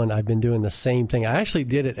 1991, I've been doing the same thing. I actually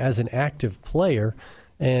did it as an active player.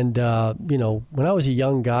 And, when I was a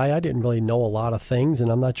young guy, I didn't really know a lot of things,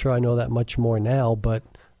 and I'm not sure I know that much more now. But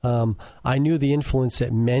I knew the influence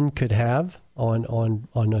that men could have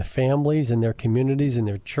on their families and their communities and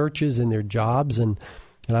their churches and their jobs. And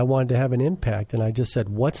I wanted to have an impact. And I just said,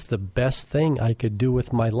 what's the best thing I could do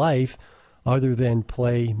with my life other than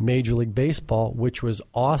play Major League Baseball, which was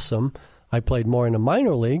awesome. I played more in the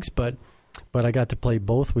minor leagues, but I got to play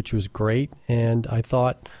both, which was great. And I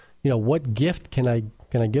thought, what gift can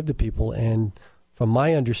I give to people? And from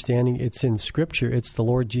my understanding, it's in Scripture. It's the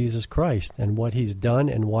Lord Jesus Christ and what He's done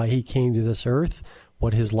and why He came to this earth,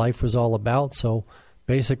 what His life was all about. So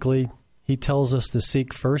basically, He tells us to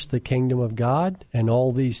seek first the kingdom of God, and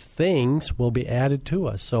all these things will be added to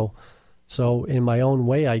us. So in my own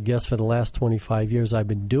way, I guess for the last 25 years, I've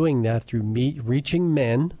been doing that through reaching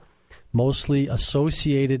men, mostly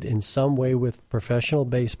associated in some way with professional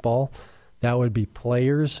baseball. That would be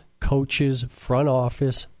players, coaches, front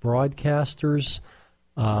office, broadcasters,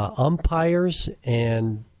 umpires,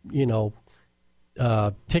 and,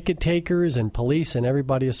 ticket takers and police and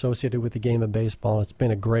everybody associated with the game of baseball. It's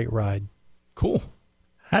been a great ride. Cool.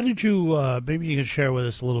 How did you, maybe you can share with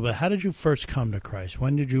us a little bit, how did you first come to Christ?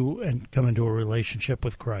 When did you come into a relationship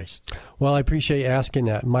with Christ? Well, I appreciate you asking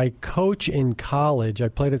that. My coach in college, I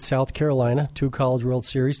played at South Carolina, 2 College World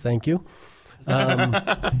Series, thank you.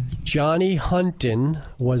 Johnny Hunton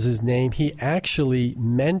was his name. He actually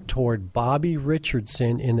mentored Bobby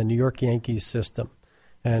Richardson in the New York Yankees system.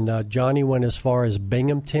 And Johnny went as far as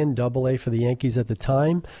Binghamton, AA for the Yankees at the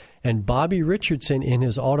time. And Bobby Richardson, in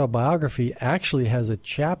his autobiography, actually has a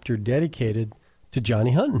chapter dedicated to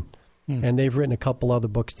Johnny Hunton. And they've written a couple other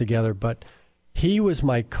books together. But he was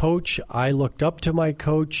my coach. I looked up to my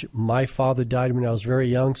coach. My father died when I was very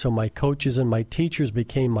young, so my coaches and my teachers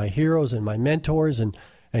became my heroes and my mentors. And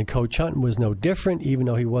Coach Hunton was no different, even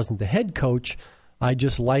though he wasn't the head coach. I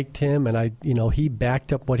just liked him, and he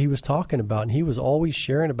backed up what he was talking about. And he was always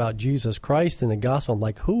sharing about Jesus Christ and the gospel. I'm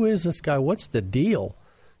like, who is this guy? What's the deal?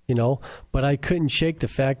 But I couldn't shake the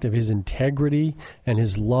fact of his integrity and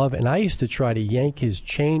his love. And I used to try to yank his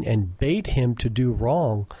chain and bait him to do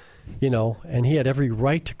wrong, and he had every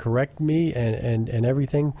right to correct me and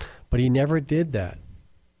everything, but he never did that.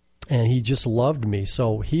 And he just loved me.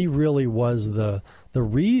 So he really was the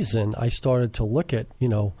reason I started to look at,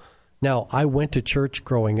 Now, I went to church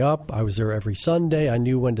growing up. I was there every Sunday. I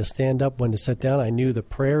knew when to stand up, when to sit down. I knew the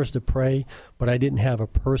prayers to pray, but I didn't have a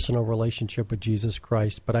personal relationship with Jesus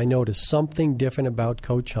Christ. But I noticed something different about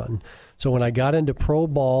Coach Hunton. So when I got into pro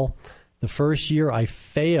ball, the first year I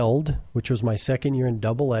failed, which was my second year in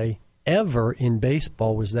AA, ever in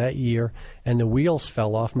baseball was that year, and the wheels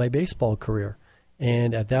fell off my baseball career.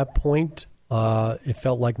 And at that point, it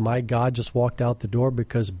felt like my God just walked out the door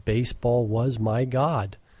because baseball was my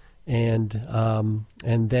God. And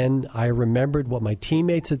then I remembered what my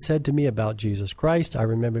teammates had said to me about Jesus Christ. I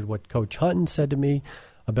remembered what Coach Hutton said to me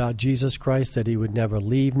about Jesus Christ, that he would never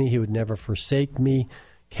leave me, he would never forsake me.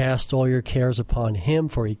 Cast all your cares upon him,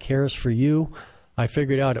 for he cares for you. I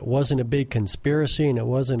figured out it wasn't a big conspiracy and it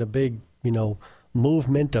wasn't a big,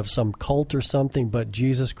 movement of some cult or something, but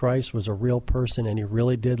Jesus Christ was a real person and he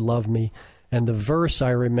really did love me. And the verse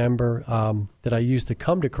I remember that I used to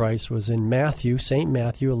come to Christ was in Matthew, St.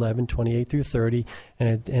 Matthew 11, 28 through 30,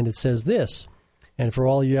 and it says this. And for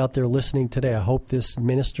all you out there listening today, I hope this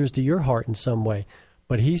ministers to your heart in some way.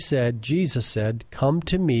 But Jesus said, "Come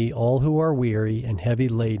to me, all who are weary and heavy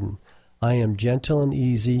laden. I am gentle and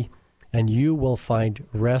easy, and you will find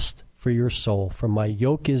rest for your soul. For my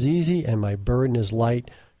yoke is easy and my burden is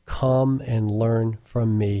light. Come and learn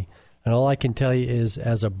from me." And all I can tell you is,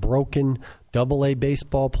 as a broken AA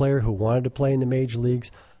baseball player who wanted to play in the major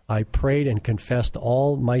leagues, I prayed and confessed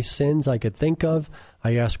all my sins I could think of.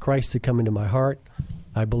 I asked Christ to come into my heart.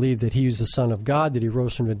 I believe that he was the Son of God, that he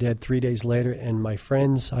rose from the dead 3 days later. And my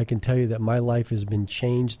friends, I can tell you that my life has been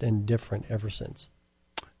changed and different ever since.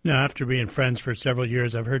 Now, after being friends for several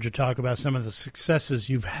years, I've heard you talk about some of the successes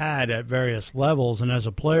you've had at various levels. And as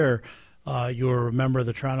a player, you were a member of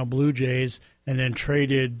the Toronto Blue Jays and then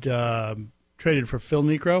traded for Phil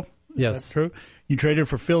Niekro. Yes. Is that true? You traded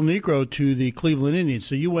for Phil Niekro to the Cleveland Indians.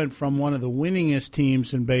 So you went from one of the winningest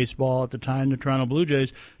teams in baseball at the time, the Toronto Blue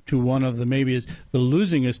Jays, to one of the the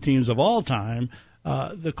losingest teams of all time,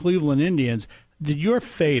 the Cleveland Indians. Did your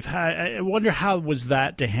faith, I wonder how was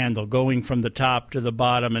that to handle, going from the top to the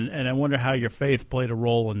bottom, and I wonder how your faith played a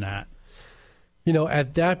role in that.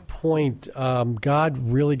 At that point, God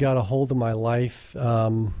really got a hold of my life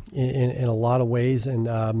in a lot of ways, and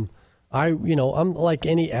I'm like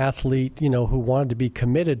any athlete, who wanted to be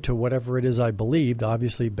committed to whatever it is I believed.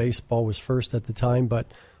 Obviously, baseball was first at the time, but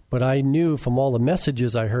I knew from all the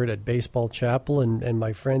messages I heard at Baseball Chapel and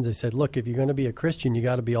my friends, they said, look, if you're going to be a Christian, you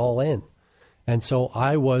got to be all in. And so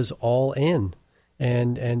I was all in,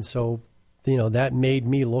 and so that made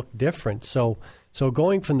me look different. So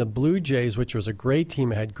going from the Blue Jays, which was a great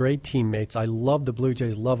team, I had great teammates. I love the Blue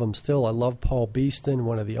Jays, love them still. I love Paul Beeston,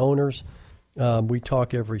 one of the owners. We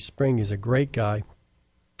talk every spring. He's a great guy.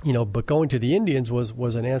 But going to the Indians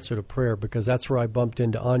was an answer to prayer, because that's where I bumped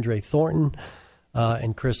into Andre Thornton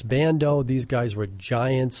and Chris Bando. These guys were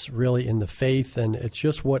giants really in the faith, and it's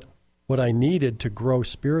just what I needed to grow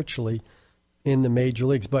spiritually in the major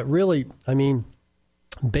leagues. But really,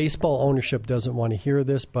 baseball ownership doesn't want to hear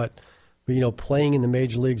this, but playing in the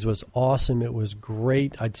major leagues was awesome. It was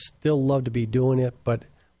great. I'd still love to be doing it, but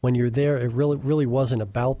when you're there, it really wasn't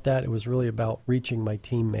about that. It was really about reaching my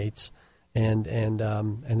teammates, and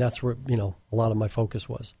that's where a lot of my focus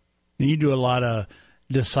was. You do a lot of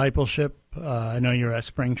discipleship. I know you're at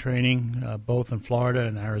spring training, both in Florida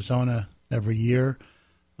and Arizona every year.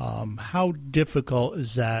 How difficult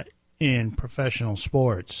is that in professional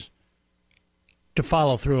sports to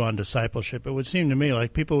follow through on discipleship? It would seem to me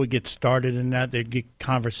like people would get started in that, they'd get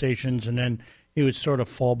conversations, and then it would sort of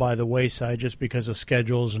fall by the wayside just because of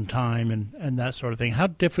schedules and time and that sort of thing. How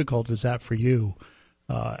difficult is that for you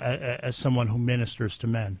as someone who ministers to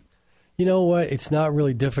men? You know what? It's not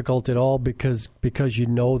really difficult at all because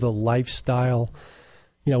the lifestyle.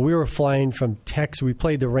 We were flying from Texas. We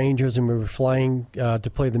played the Rangers, and we were flying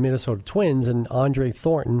to play the Minnesota Twins. And Andre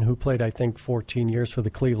Thornton, who played, I think, 14 years for the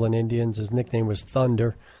Cleveland Indians, his nickname was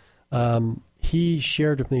Thunder. He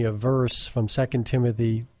shared with me a verse from 2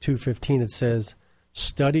 Timothy 2:15. It says,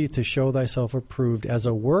 "Study to show thyself approved as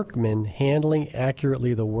a workman, handling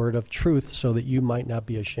accurately the word of truth, so that you might not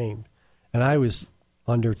be ashamed." And I was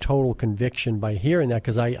under total conviction by hearing that,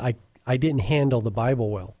 because I didn't handle the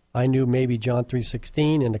Bible well. I knew maybe John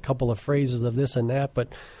 3:16 and a couple of phrases of this and that, but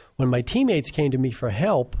when my teammates came to me for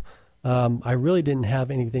help, I really didn't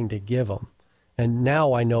have anything to give them. And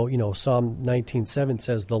now I know, Psalm 19:7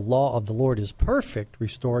 says, "The law of the Lord is perfect,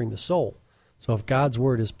 restoring the soul." So if God's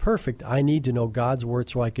word is perfect, I need to know God's word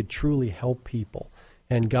so I could truly help people.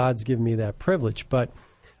 And God's given me that privilege. But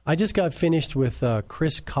I just got finished with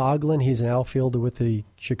Chris Coughlin. He's an outfielder with the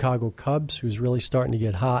Chicago Cubs who's really starting to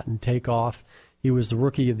get hot and take off. He was the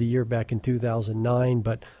Rookie of the Year back in 2009.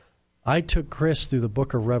 But I took Chris through the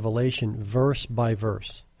book of Revelation verse by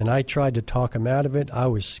verse, and I tried to talk him out of it. I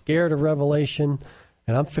was scared of Revelation,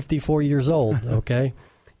 and I'm 54 years old, okay?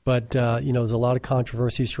 But, there's a lot of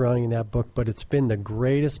controversy surrounding that book, but it's been the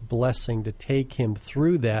greatest blessing to take him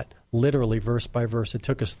through that, literally verse by verse. It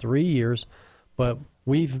took us 3 years, but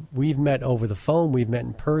we've met over the phone. We've met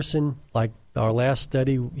in person. Like our last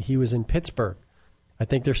study, he was in Pittsburgh. I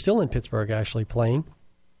think they're still in Pittsburgh, actually, playing.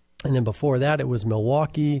 And then before that, it was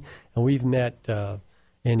Milwaukee, and we've met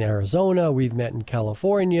in Arizona, we've met in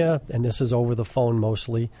California, and this is over the phone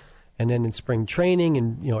mostly. And then in spring training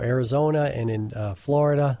in Arizona and in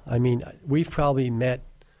Florida. I mean, we've probably met,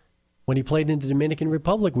 when he played in the Dominican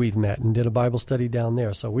Republic, we've met and did a Bible study down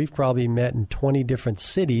there. So we've probably met in 20 different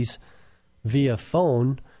cities via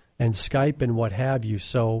phone and Skype and what have you.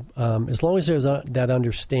 So as long as there's that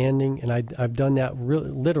understanding, and I've done that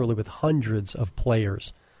literally with hundreds of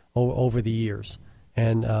players over the years.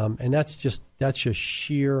 And that's just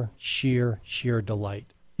sheer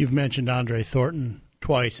delight. You've mentioned Andre Thornton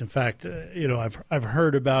twice. In fact, I've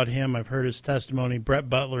heard about him. I've heard his testimony. Brett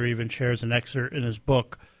Butler even shares an excerpt in his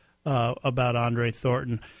book about Andre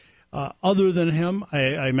Thornton. Other than him,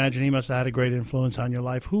 I imagine he must have had a great influence on your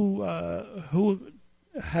life. Who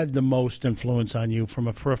had the most influence on you from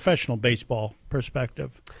a professional baseball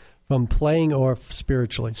perspective? From playing or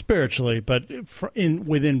spiritually? Spiritually, but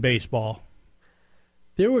within baseball.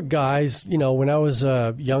 There were guys, when I was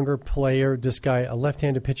a younger player, this guy, a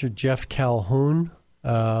left-handed pitcher, Jeff Calhoun.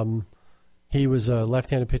 He was a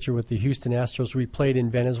left-handed pitcher with the Houston Astros. We played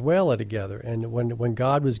in Venezuela together. And when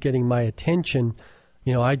God was getting my attention,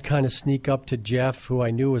 I'd kind of sneak up to Jeff, who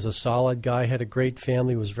I knew was a solid guy, had a great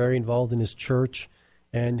family, was very involved in his church.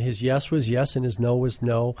 And his yes was yes and his no was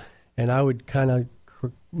no. And I would kind of,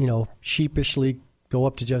 sheepishly go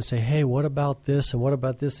up to Jeff and say, hey, what about this? And what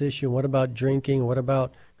about this issue? What about drinking? What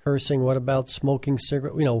about cursing? What about smoking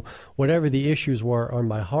cigarettes? Whatever the issues were on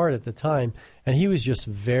my heart at the time. And he was just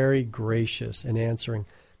very gracious in answering.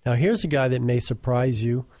 Now, here's a guy that may surprise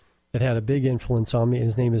you that had a big influence on me.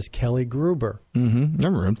 His name is Kelly Gruber. Mm-hmm.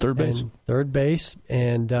 Remember him, third base.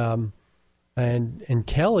 And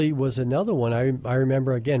Kelly was another one. I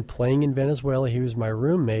remember, again, playing in Venezuela. He was my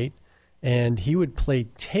roommate. And he would play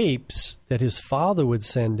tapes that his father would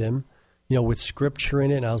send him, with scripture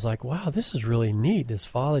in it. And I was like, wow, this is really neat. His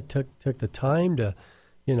father took the time to,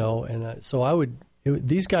 so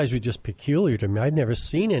these guys were just peculiar to me. I'd never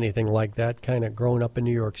seen anything like that kind of growing up in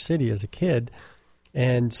New York City as a kid.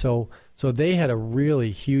 And so they had a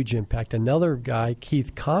really huge impact. Another guy,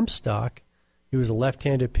 Keith Comstock, he was a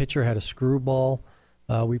left-handed pitcher, had a screwball.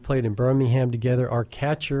 We played in Birmingham together. Our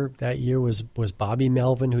catcher that year was Bobby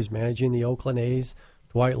Melvin, who's managing the Oakland A's.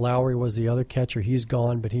 Dwight Lowry was the other catcher. He's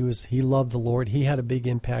gone, but he loved the Lord. He had a big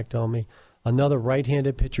impact on me. Another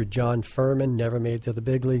right-handed pitcher, John Furman, never made it to the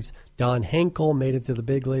big leagues. Don Henkel made it to the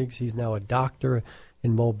big leagues. He's now a doctor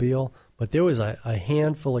in Mobile. But there was a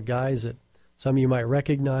handful of guys that some of you might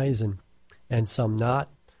recognize and some not.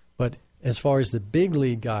 But as far as the big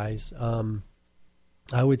league guys,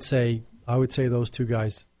 I would say those two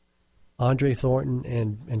guys, Andre Thornton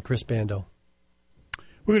and Chris Bando.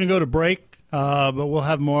 We're going to go to break, but we'll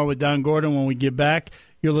have more with Don Gordon when we get back.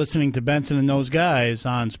 You're listening to Benson and Those Guys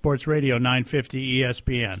on Sports Radio 950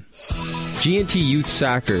 ESPN. GNT Youth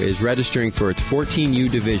Soccer is registering for its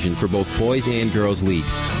 14U division for both boys and girls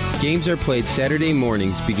leagues. Games are played Saturday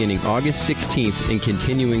mornings beginning August 16th and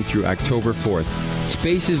continuing through October 4th.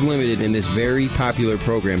 Space is limited in this very popular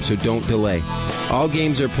program, so don't delay. All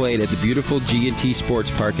games are played at the beautiful G&T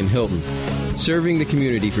Sports Park in Hilton. Serving the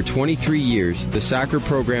community for 23 years, the soccer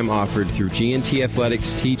program offered through G&T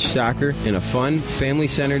Athletics teach soccer in a fun,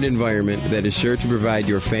 family-centered environment that is sure to provide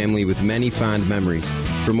your family with many fond memories.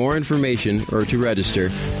 For more information or to register,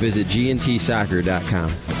 visit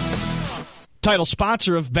gntsoccer.com. Title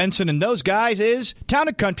sponsor of Benson and Those Guys is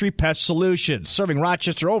Town & Country Pest Solutions, serving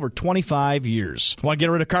Rochester over 25 years. Want to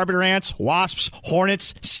get rid of carpenter ants, wasps,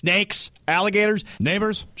 hornets, snakes, alligators,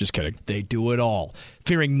 neighbors? Just kidding. They do it all.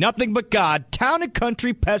 Fearing nothing but God, Town &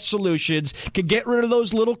 Country Pest Solutions can get rid of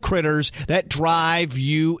those little critters that drive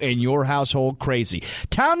you and your household crazy.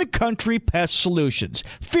 Town & Country Pest Solutions,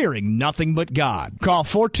 fearing nothing but God. Call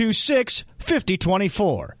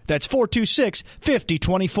 426-5024. That's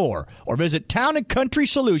 426-5024. Or visit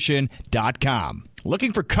townandcountrysolution.com.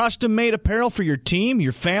 Looking for custom-made apparel for your team,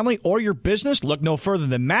 your family, or your business? Look no further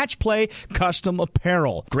than Match Play Custom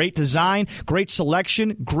Apparel. Great design, great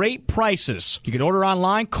selection, great prices. You can order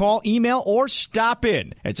online, call, email, or stop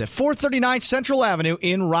in. It's at 439 Central Avenue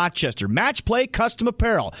in Rochester. Match Play Custom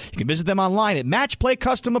Apparel. You can visit them online at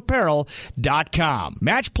matchplaycustomapparel.com.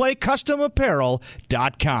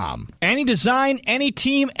 matchplaycustomapparel.com. Any design, any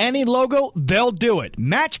team, any logo, they'll do it.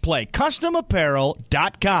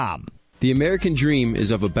 matchplaycustomapparel.com. The American dream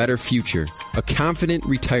is of a better future, a confident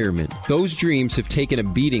retirement. Those dreams have taken a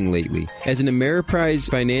beating lately. As an Ameriprise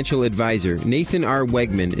financial advisor, Nathan R.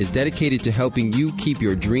 Wegman is dedicated to helping you keep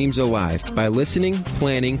your dreams alive by listening,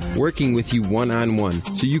 planning, working with you one-on-one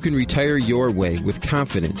so you can retire your way with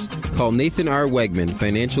confidence. Call Nathan R. Wegman,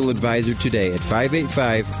 financial advisor, today at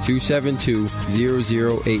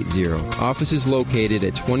 585-272-0080. Office is located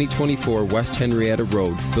at 2024 West Henrietta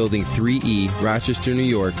Road, Building 3E, Rochester, New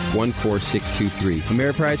York, 14623.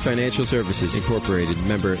 Ameriprise Financial Services Incorporated,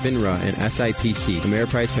 member FINRA and SIPC.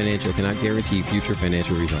 Ameriprise Financial cannot guarantee future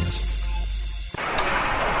financial results.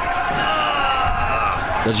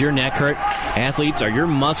 Does your neck hurt? Athletes, are your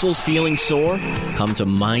muscles feeling sore? Come to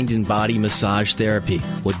Mind and Body Massage Therapy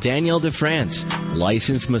with Danielle DeFrance,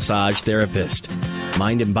 licensed massage therapist.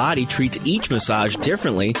 Mind and Body treats each massage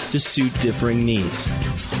differently to suit differing needs.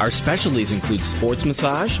 Our specialties include sports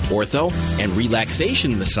massage, ortho, and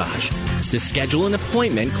relaxation massage. To schedule an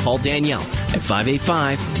appointment, call Danielle at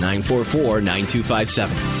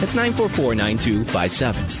 585-944-9257. That's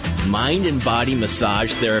 944-9257. Mind and Body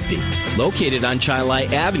Massage Therapy, located on Chilai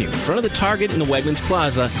Avenue, in front of the Target in the Wegmans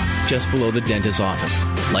Plaza, just below the dentist's office.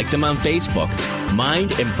 Like them on Facebook,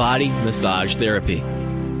 Mind and Body Massage Therapy.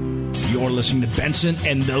 You're listening to Benson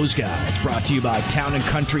and Those Guys, brought to you by Town &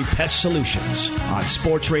 Country Pest Solutions on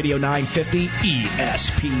Sports Radio 950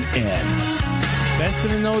 ESPN.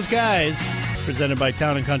 Benson and Those Guys, presented by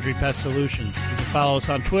Town & Country Pest Solutions. You can follow us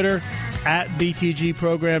on Twitter at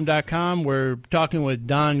btgprogram.com. We're talking with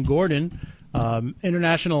Don Gordon,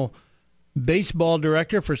 international baseball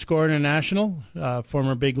director for Score International,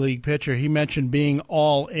 former big league pitcher. He mentioned being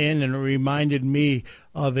all in, and it reminded me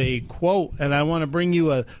of a quote, and I want to bring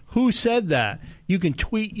you a Who Said That. You can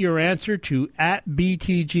tweet your answer to at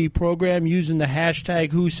BTG Program using the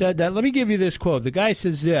hashtag Who Said That. Let me give you this quote. The guy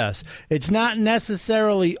says this: it's not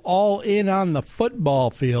necessarily all in on the football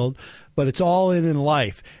field, but it's all in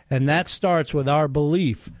life, and that starts with our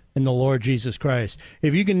belief in the Lord Jesus Christ.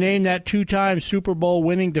 If you can name that two-time Super Bowl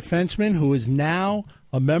winning defenseman who is now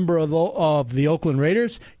a member of the Oakland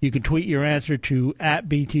Raiders, you can tweet your answer to at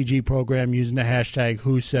BTG Program using the hashtag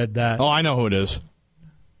Who Said That. Oh, I know who it is.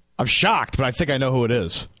 I'm shocked, but I think I know who it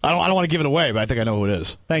is. I don't want to give it away, but I think I know who it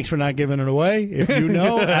is. Thanks for not giving it away. If you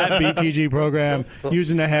know, at BTG Program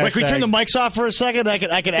using the hashtag. Wait, can we turn the mics off for a second? I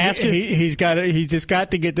can ask you. He's got it. He's just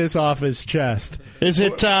got to get this off his chest. Is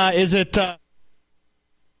it?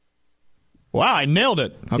 Wow, I nailed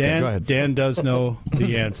it. Okay, go ahead. Dan does know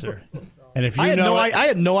the answer. And if you I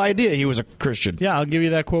had no idea he was a Christian. Yeah, I'll give you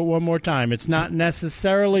that quote one more time. It's not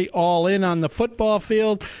necessarily all in on the football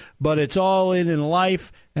field, but it's all in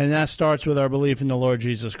life, and that starts with our belief in the Lord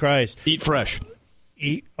Jesus Christ. Eat fresh.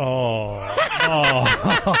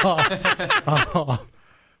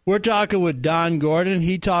 We're talking with Don Gordon.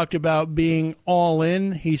 He talked about being all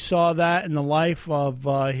in. He saw that in the life of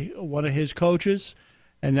one of his coaches,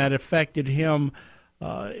 and that affected him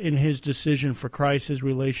in his decision for Christ, his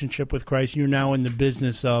relationship with Christ. You're now in the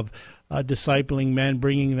business of discipling men,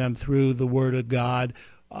 bringing them through the Word of God.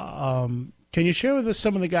 Can you share with us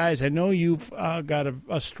some of the guys? I know you've got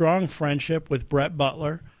a strong friendship with Brett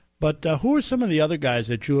Butler, but who are some of the other guys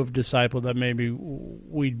that you have discipled that maybe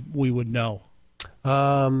we would know?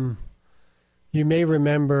 You may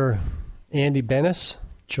remember Andy Bennis.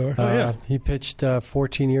 Sure. He pitched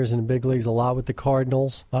 14 years in the big leagues, a lot with the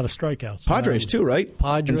Cardinals. A lot of strikeouts. Padres too, right?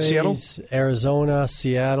 Padres, Seattle? Arizona,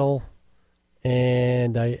 Seattle,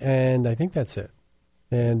 and I think that's it.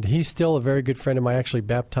 And he's still a very good friend of mine. I actually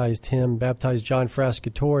baptized him, baptized John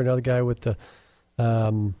Frascatore, another guy with the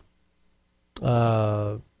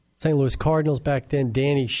St. Louis Cardinals back then.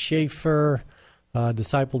 Danny Schaefer,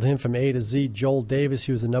 discipled him from A to Z. Joel Davis,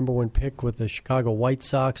 he was the number one pick with the Chicago White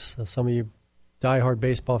Sox. Some of you diehard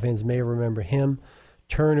baseball fans may remember him.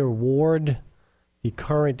 Turner Ward, the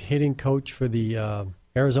current hitting coach for the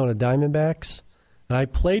Arizona Diamondbacks. And I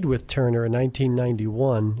played with Turner in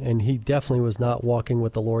 1991, and he definitely was not walking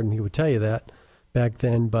with the Lord, and he would tell you that back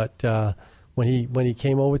then. But when he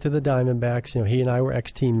came over to the Diamondbacks, he and I were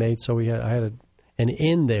ex-teammates, so I had an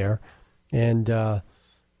in there, and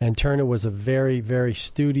Turner was a very, very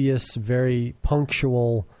studious, very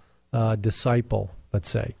punctual disciple, let's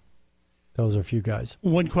say. Those are a few guys.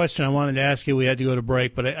 One question I wanted to ask you, we had to go to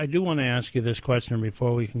break, but I do want to ask you this question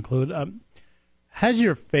before we conclude. Has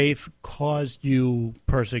your faith caused you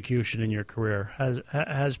persecution in your career?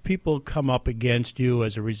 Has people come up against you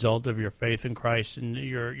as a result of your faith in Christ and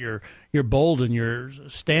your bold in your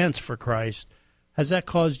stance for Christ? Has that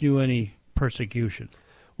caused you any persecution?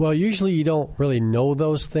 Well, usually you don't really know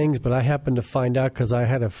those things, but I happened to find out because I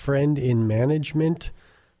had a friend in management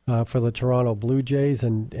for the Toronto Blue Jays,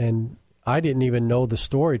 and I didn't even know the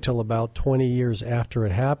story till about 20 years after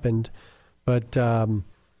it happened. But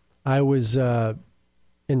I was in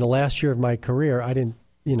the last year of my career. I didn't,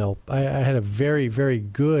 I had a very, very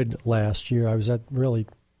good last year. I was had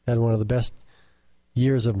one of the best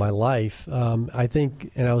years of my life. I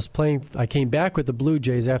think, and I came back with the Blue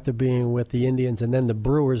Jays after being with the Indians and then the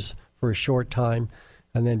Brewers for a short time,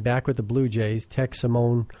 and then back with the Blue Jays. Tex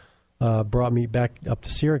Simone brought me back up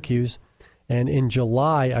to Syracuse. And in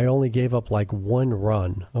July, I only gave up like one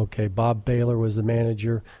run. Okay, Bob Baylor was the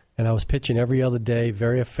manager, and I was pitching every other day,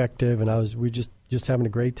 very effective, and we just having a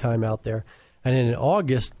great time out there. And then in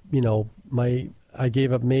August, I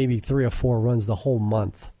gave up maybe 3 or 4 runs the whole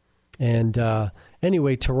month. And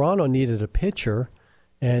anyway, Toronto needed a pitcher,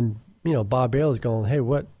 and Bob Baylor's going, hey,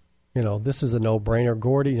 what? This is a no-brainer.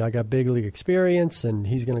 Gordy, I got big league experience, and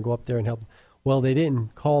he's going to go up there and help. Well, they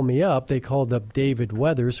didn't call me up. They called up David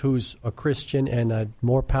Weathers, who's a Christian, and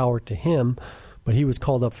more power to him. But he was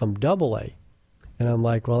called up from Double-A. And I'm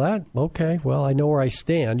like, well, okay. Well, I know where I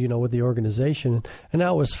stand, with the organization. And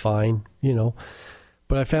that was fine,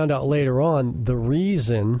 But I found out later on the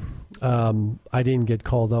reason I didn't get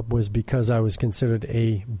called up was because I was considered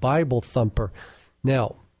a Bible thumper.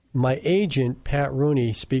 Now, my agent, Pat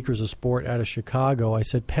Rooney, Speakers of Sport out of Chicago, I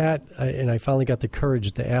said, Pat, and I finally got the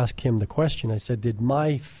courage to ask him the question. I said, did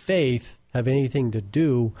my faith have anything to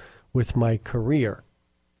do with my career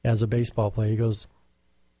as a baseball player? He goes,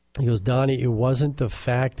 Donnie, it wasn't the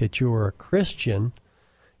fact that you were a Christian.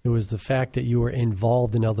 It was the fact that you were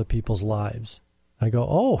involved in other people's lives. I go,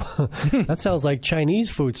 oh, that sounds like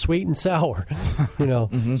Chinese food, sweet and sour.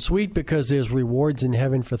 Sweet because there's rewards in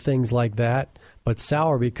heaven for things like that, but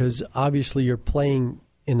sour because obviously you're playing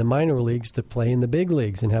in the minor leagues to play in the big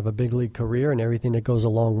leagues and have a big league career and everything that goes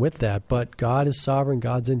along with that. But God is sovereign,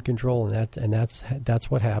 God's in control, and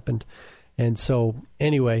that's what happened. And so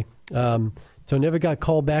anyway, so never got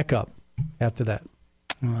called back up after that.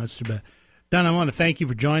 Oh, that's too bad. Don, I want to thank you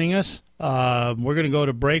for joining us. We're going to go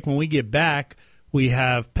to break. When we get back, we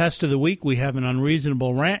have Pest of the Week. We have an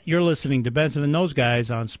Unreasonable Rant. You're listening to Benson and Those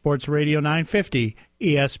Guys on Sports Radio 950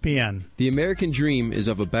 ESPN. The American dream is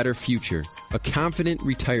of a better future, a confident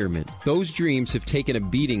retirement. Those dreams have taken a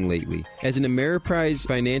beating lately. As an Ameriprise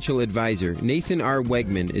financial advisor, Nathan R.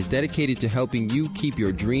 Wegman is dedicated to helping you keep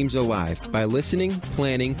your dreams alive by listening,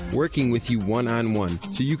 planning, working with you one-on-one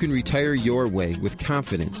so you can retire your way with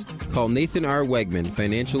confidence. Call Nathan R. Wegman,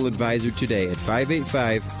 financial advisor, today at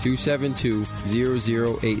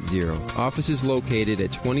 585-272-0080. Office is located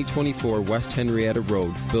at 2024 West Henrietta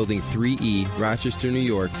Road, Building 3E, Rochester, New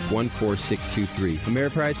York, 14623.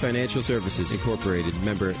 Ameriprise Financial Services, Incorporated,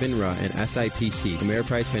 member FINRA and SIPC.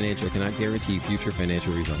 Ameriprise Financial cannot guarantee future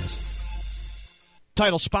financial results.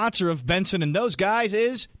 Title sponsor of Benson and Those Guys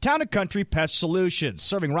is Town & Country Pest Solutions,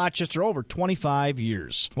 serving Rochester over 25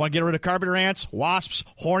 years. Want to get rid of carpenter ants, wasps,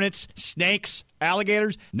 hornets, snakes,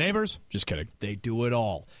 alligators, neighbors? Just kidding. They do it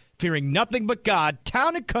all. Fearing nothing but God,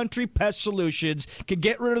 Town & Country Pest Solutions can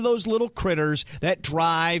get rid of those little critters that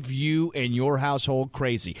drive you and your household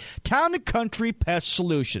crazy. Town & Country Pest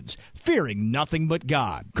Solutions, fearing nothing but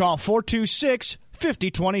God. Call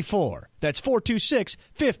 426-5024. That's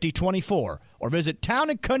 426-5024. Or visit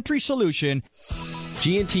Town & Country Solution.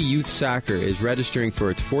 G&T Youth Soccer is registering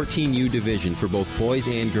for its 14U division for both boys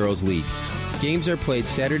and girls leagues. Games are played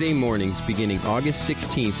Saturday mornings beginning August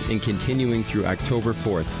 16th and continuing through October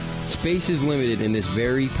 4th. Space is limited in this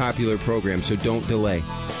very popular program, so don't delay.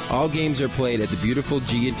 All games are played at the beautiful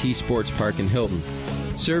G&T Sports Park in Hilton.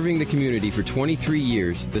 Serving the community for 23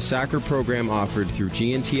 years, the soccer program offered through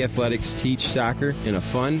G&T Athletics teach soccer in a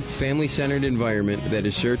fun, family-centered environment that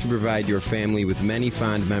is sure to provide your family with many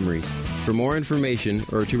fond memories. For more information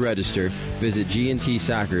or to register, visit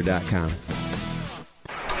gntsoccer.com.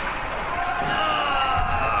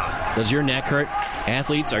 Does your neck hurt?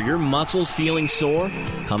 Athletes, are your muscles feeling sore?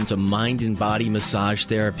 Come to Mind and Body Massage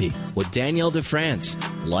Therapy with Danielle DeFrance,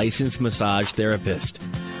 licensed massage therapist.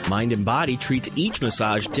 Mind and Body treats each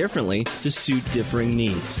massage differently to suit differing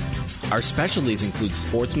needs. Our specialties include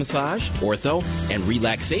sports massage, ortho, and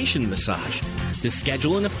relaxation massage. To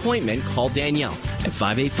schedule an appointment, call Danielle at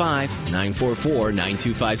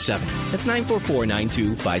 585-944-9257. That's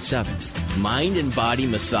 944-9257. Mind and Body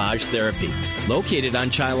Massage Therapy, located on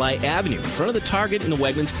Chilai Avenue, in front of the Target in the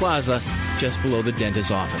Wegmans Plaza, just below the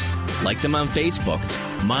dentist's office. Like them on Facebook,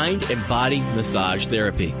 Mind and Body Massage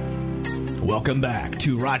Therapy. Welcome back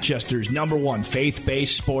to Rochester's #1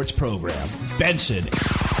 faith-based sports program, Benson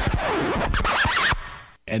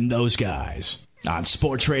and Those Guys, on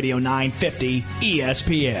Sports Radio 950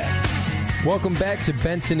 ESPN. Welcome back to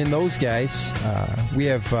Benson and those guys. We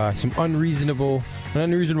have an unreasonable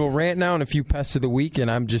rant now and a few pests of the week, and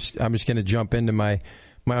I'm just going to jump into my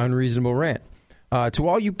unreasonable rant. To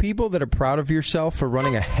all you people that are proud of yourself for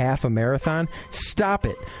running a half a marathon, stop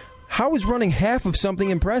it. How is running half of something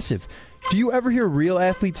impressive? Do you ever hear real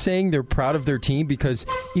athletes saying they're proud of their team because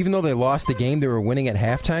even though they lost the game, they were winning at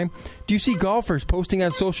halftime? Do you see golfers posting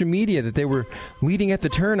on social media that they were leading at the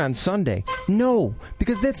turn on Sunday? No,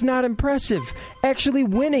 because that's not impressive. Actually,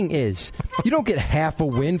 winning is. You don't get half a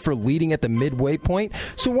win for leading at the midway point,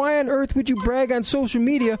 so why on earth would you brag on social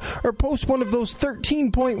media or post one of those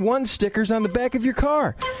 13.1 stickers on the back of your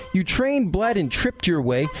car? You trained, bled, and tripped your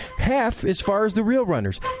way half as far as the real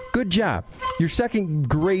runners. Good job. Your second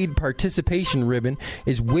grade participation ribbon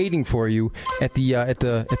is waiting for you at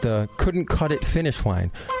the couldn't cut it finish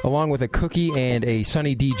line, along with a cookie and a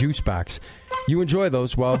Sunny D juice box. You enjoy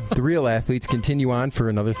those while the real athletes continue on for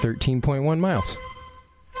another 13.1 miles.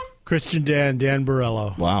 Christian Dan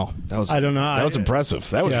Borello. Wow, that was that was impressive.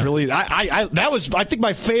 That was really that was I think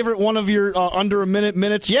my favorite one of your under a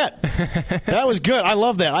minutes yet. That was good. I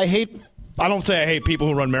love that. I don't say I hate people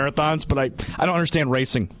who run marathons, but I don't understand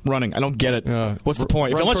running. I don't get it. What's the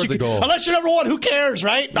point? Unless you're number one, who cares,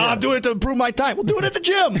 right? Yeah. I'm doing it to improve my time. We'll do it at the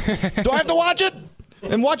gym. Do I have to watch it?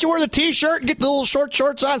 And watch you wear the T-shirt and get the little short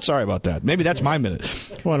shorts on? Sorry about that. Maybe that's my minute.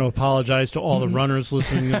 I want to apologize to all the runners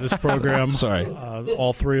listening to this program. Sorry.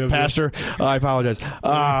 All three of Pastor, I apologize.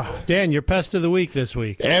 Dan, your pest of the week this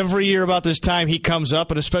week. Every year about this time he comes up,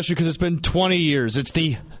 and especially because it's been 20 years. It's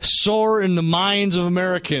the sore in the minds of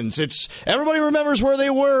Americans. It's everybody remembers where they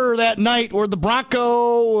were that night where the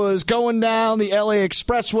Bronco was going down the L.A.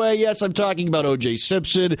 Expressway. Yes, I'm talking about O.J.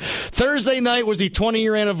 Simpson. Thursday night was the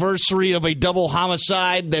 20-year anniversary of a double homicide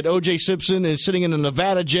that O.J. Simpson is sitting in a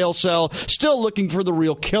Nevada jail cell, still looking for the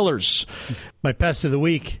real killers. My pest of the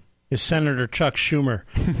week is Senator Chuck Schumer.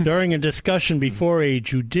 During a discussion before a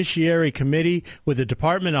Judiciary Committee with the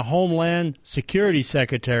Department of Homeland Security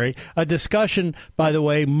Secretary, a discussion, by the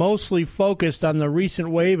way, mostly focused on the recent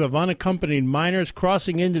wave of unaccompanied minors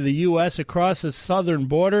crossing into the U.S. across the southern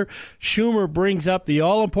border, Schumer brings up the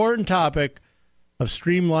all-important topic of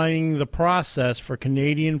streamlining the process for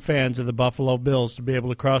Canadian fans of the Buffalo Bills to be able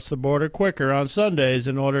to cross the border quicker on Sundays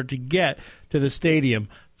in order to get to the stadium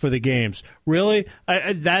for the games. Really?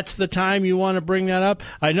 That's the time you want to bring that up?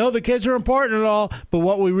 I know the kids are important and all, but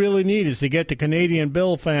what we really need is to get the Canadian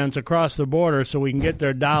Bill fans across the border so we can get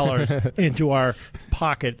their dollars into our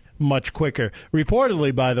pocket much quicker.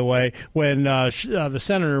 Reportedly, by the way, when the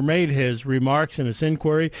senator made his remarks in his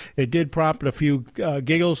inquiry, it did prompt a few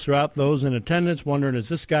giggles throughout those in attendance, wondering, is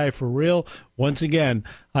this guy for real? Once again,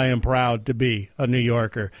 I am proud to be a New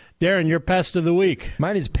Yorker. Darren, your pest of the week.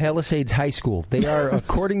 Mine is Palisades High School. They are,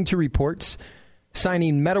 according to reports,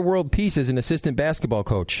 signing Metta World Peace as an assistant basketball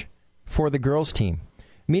coach for the girls' team,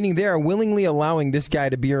 meaning they are willingly allowing this guy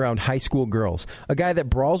to be around high school girls. A guy that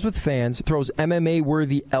brawls with fans, throws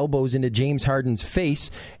MMA-worthy elbows into James Harden's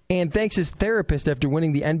face, and thanks his therapist after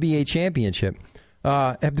winning the NBA championship.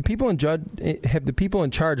 Have the people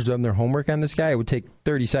in charge done their homework on this guy? It would take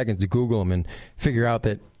 30 seconds to Google him and figure out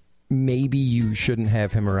that maybe you shouldn't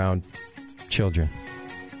have him around children.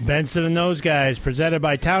 Benson and those guys, presented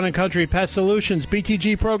by Town & Country Pest Solutions,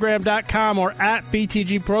 btgprogram.com or at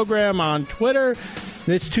btgprogram on Twitter.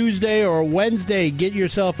 This Tuesday or Wednesday, get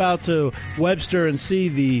yourself out to Webster and see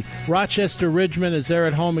the Rochester Ridgemen as they're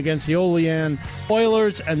at home against the Olean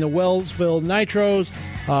Oilers and the Wellsville Nitros.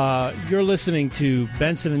 You're listening to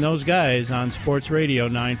Benson and those guys on Sports Radio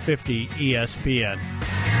 950 ESPN.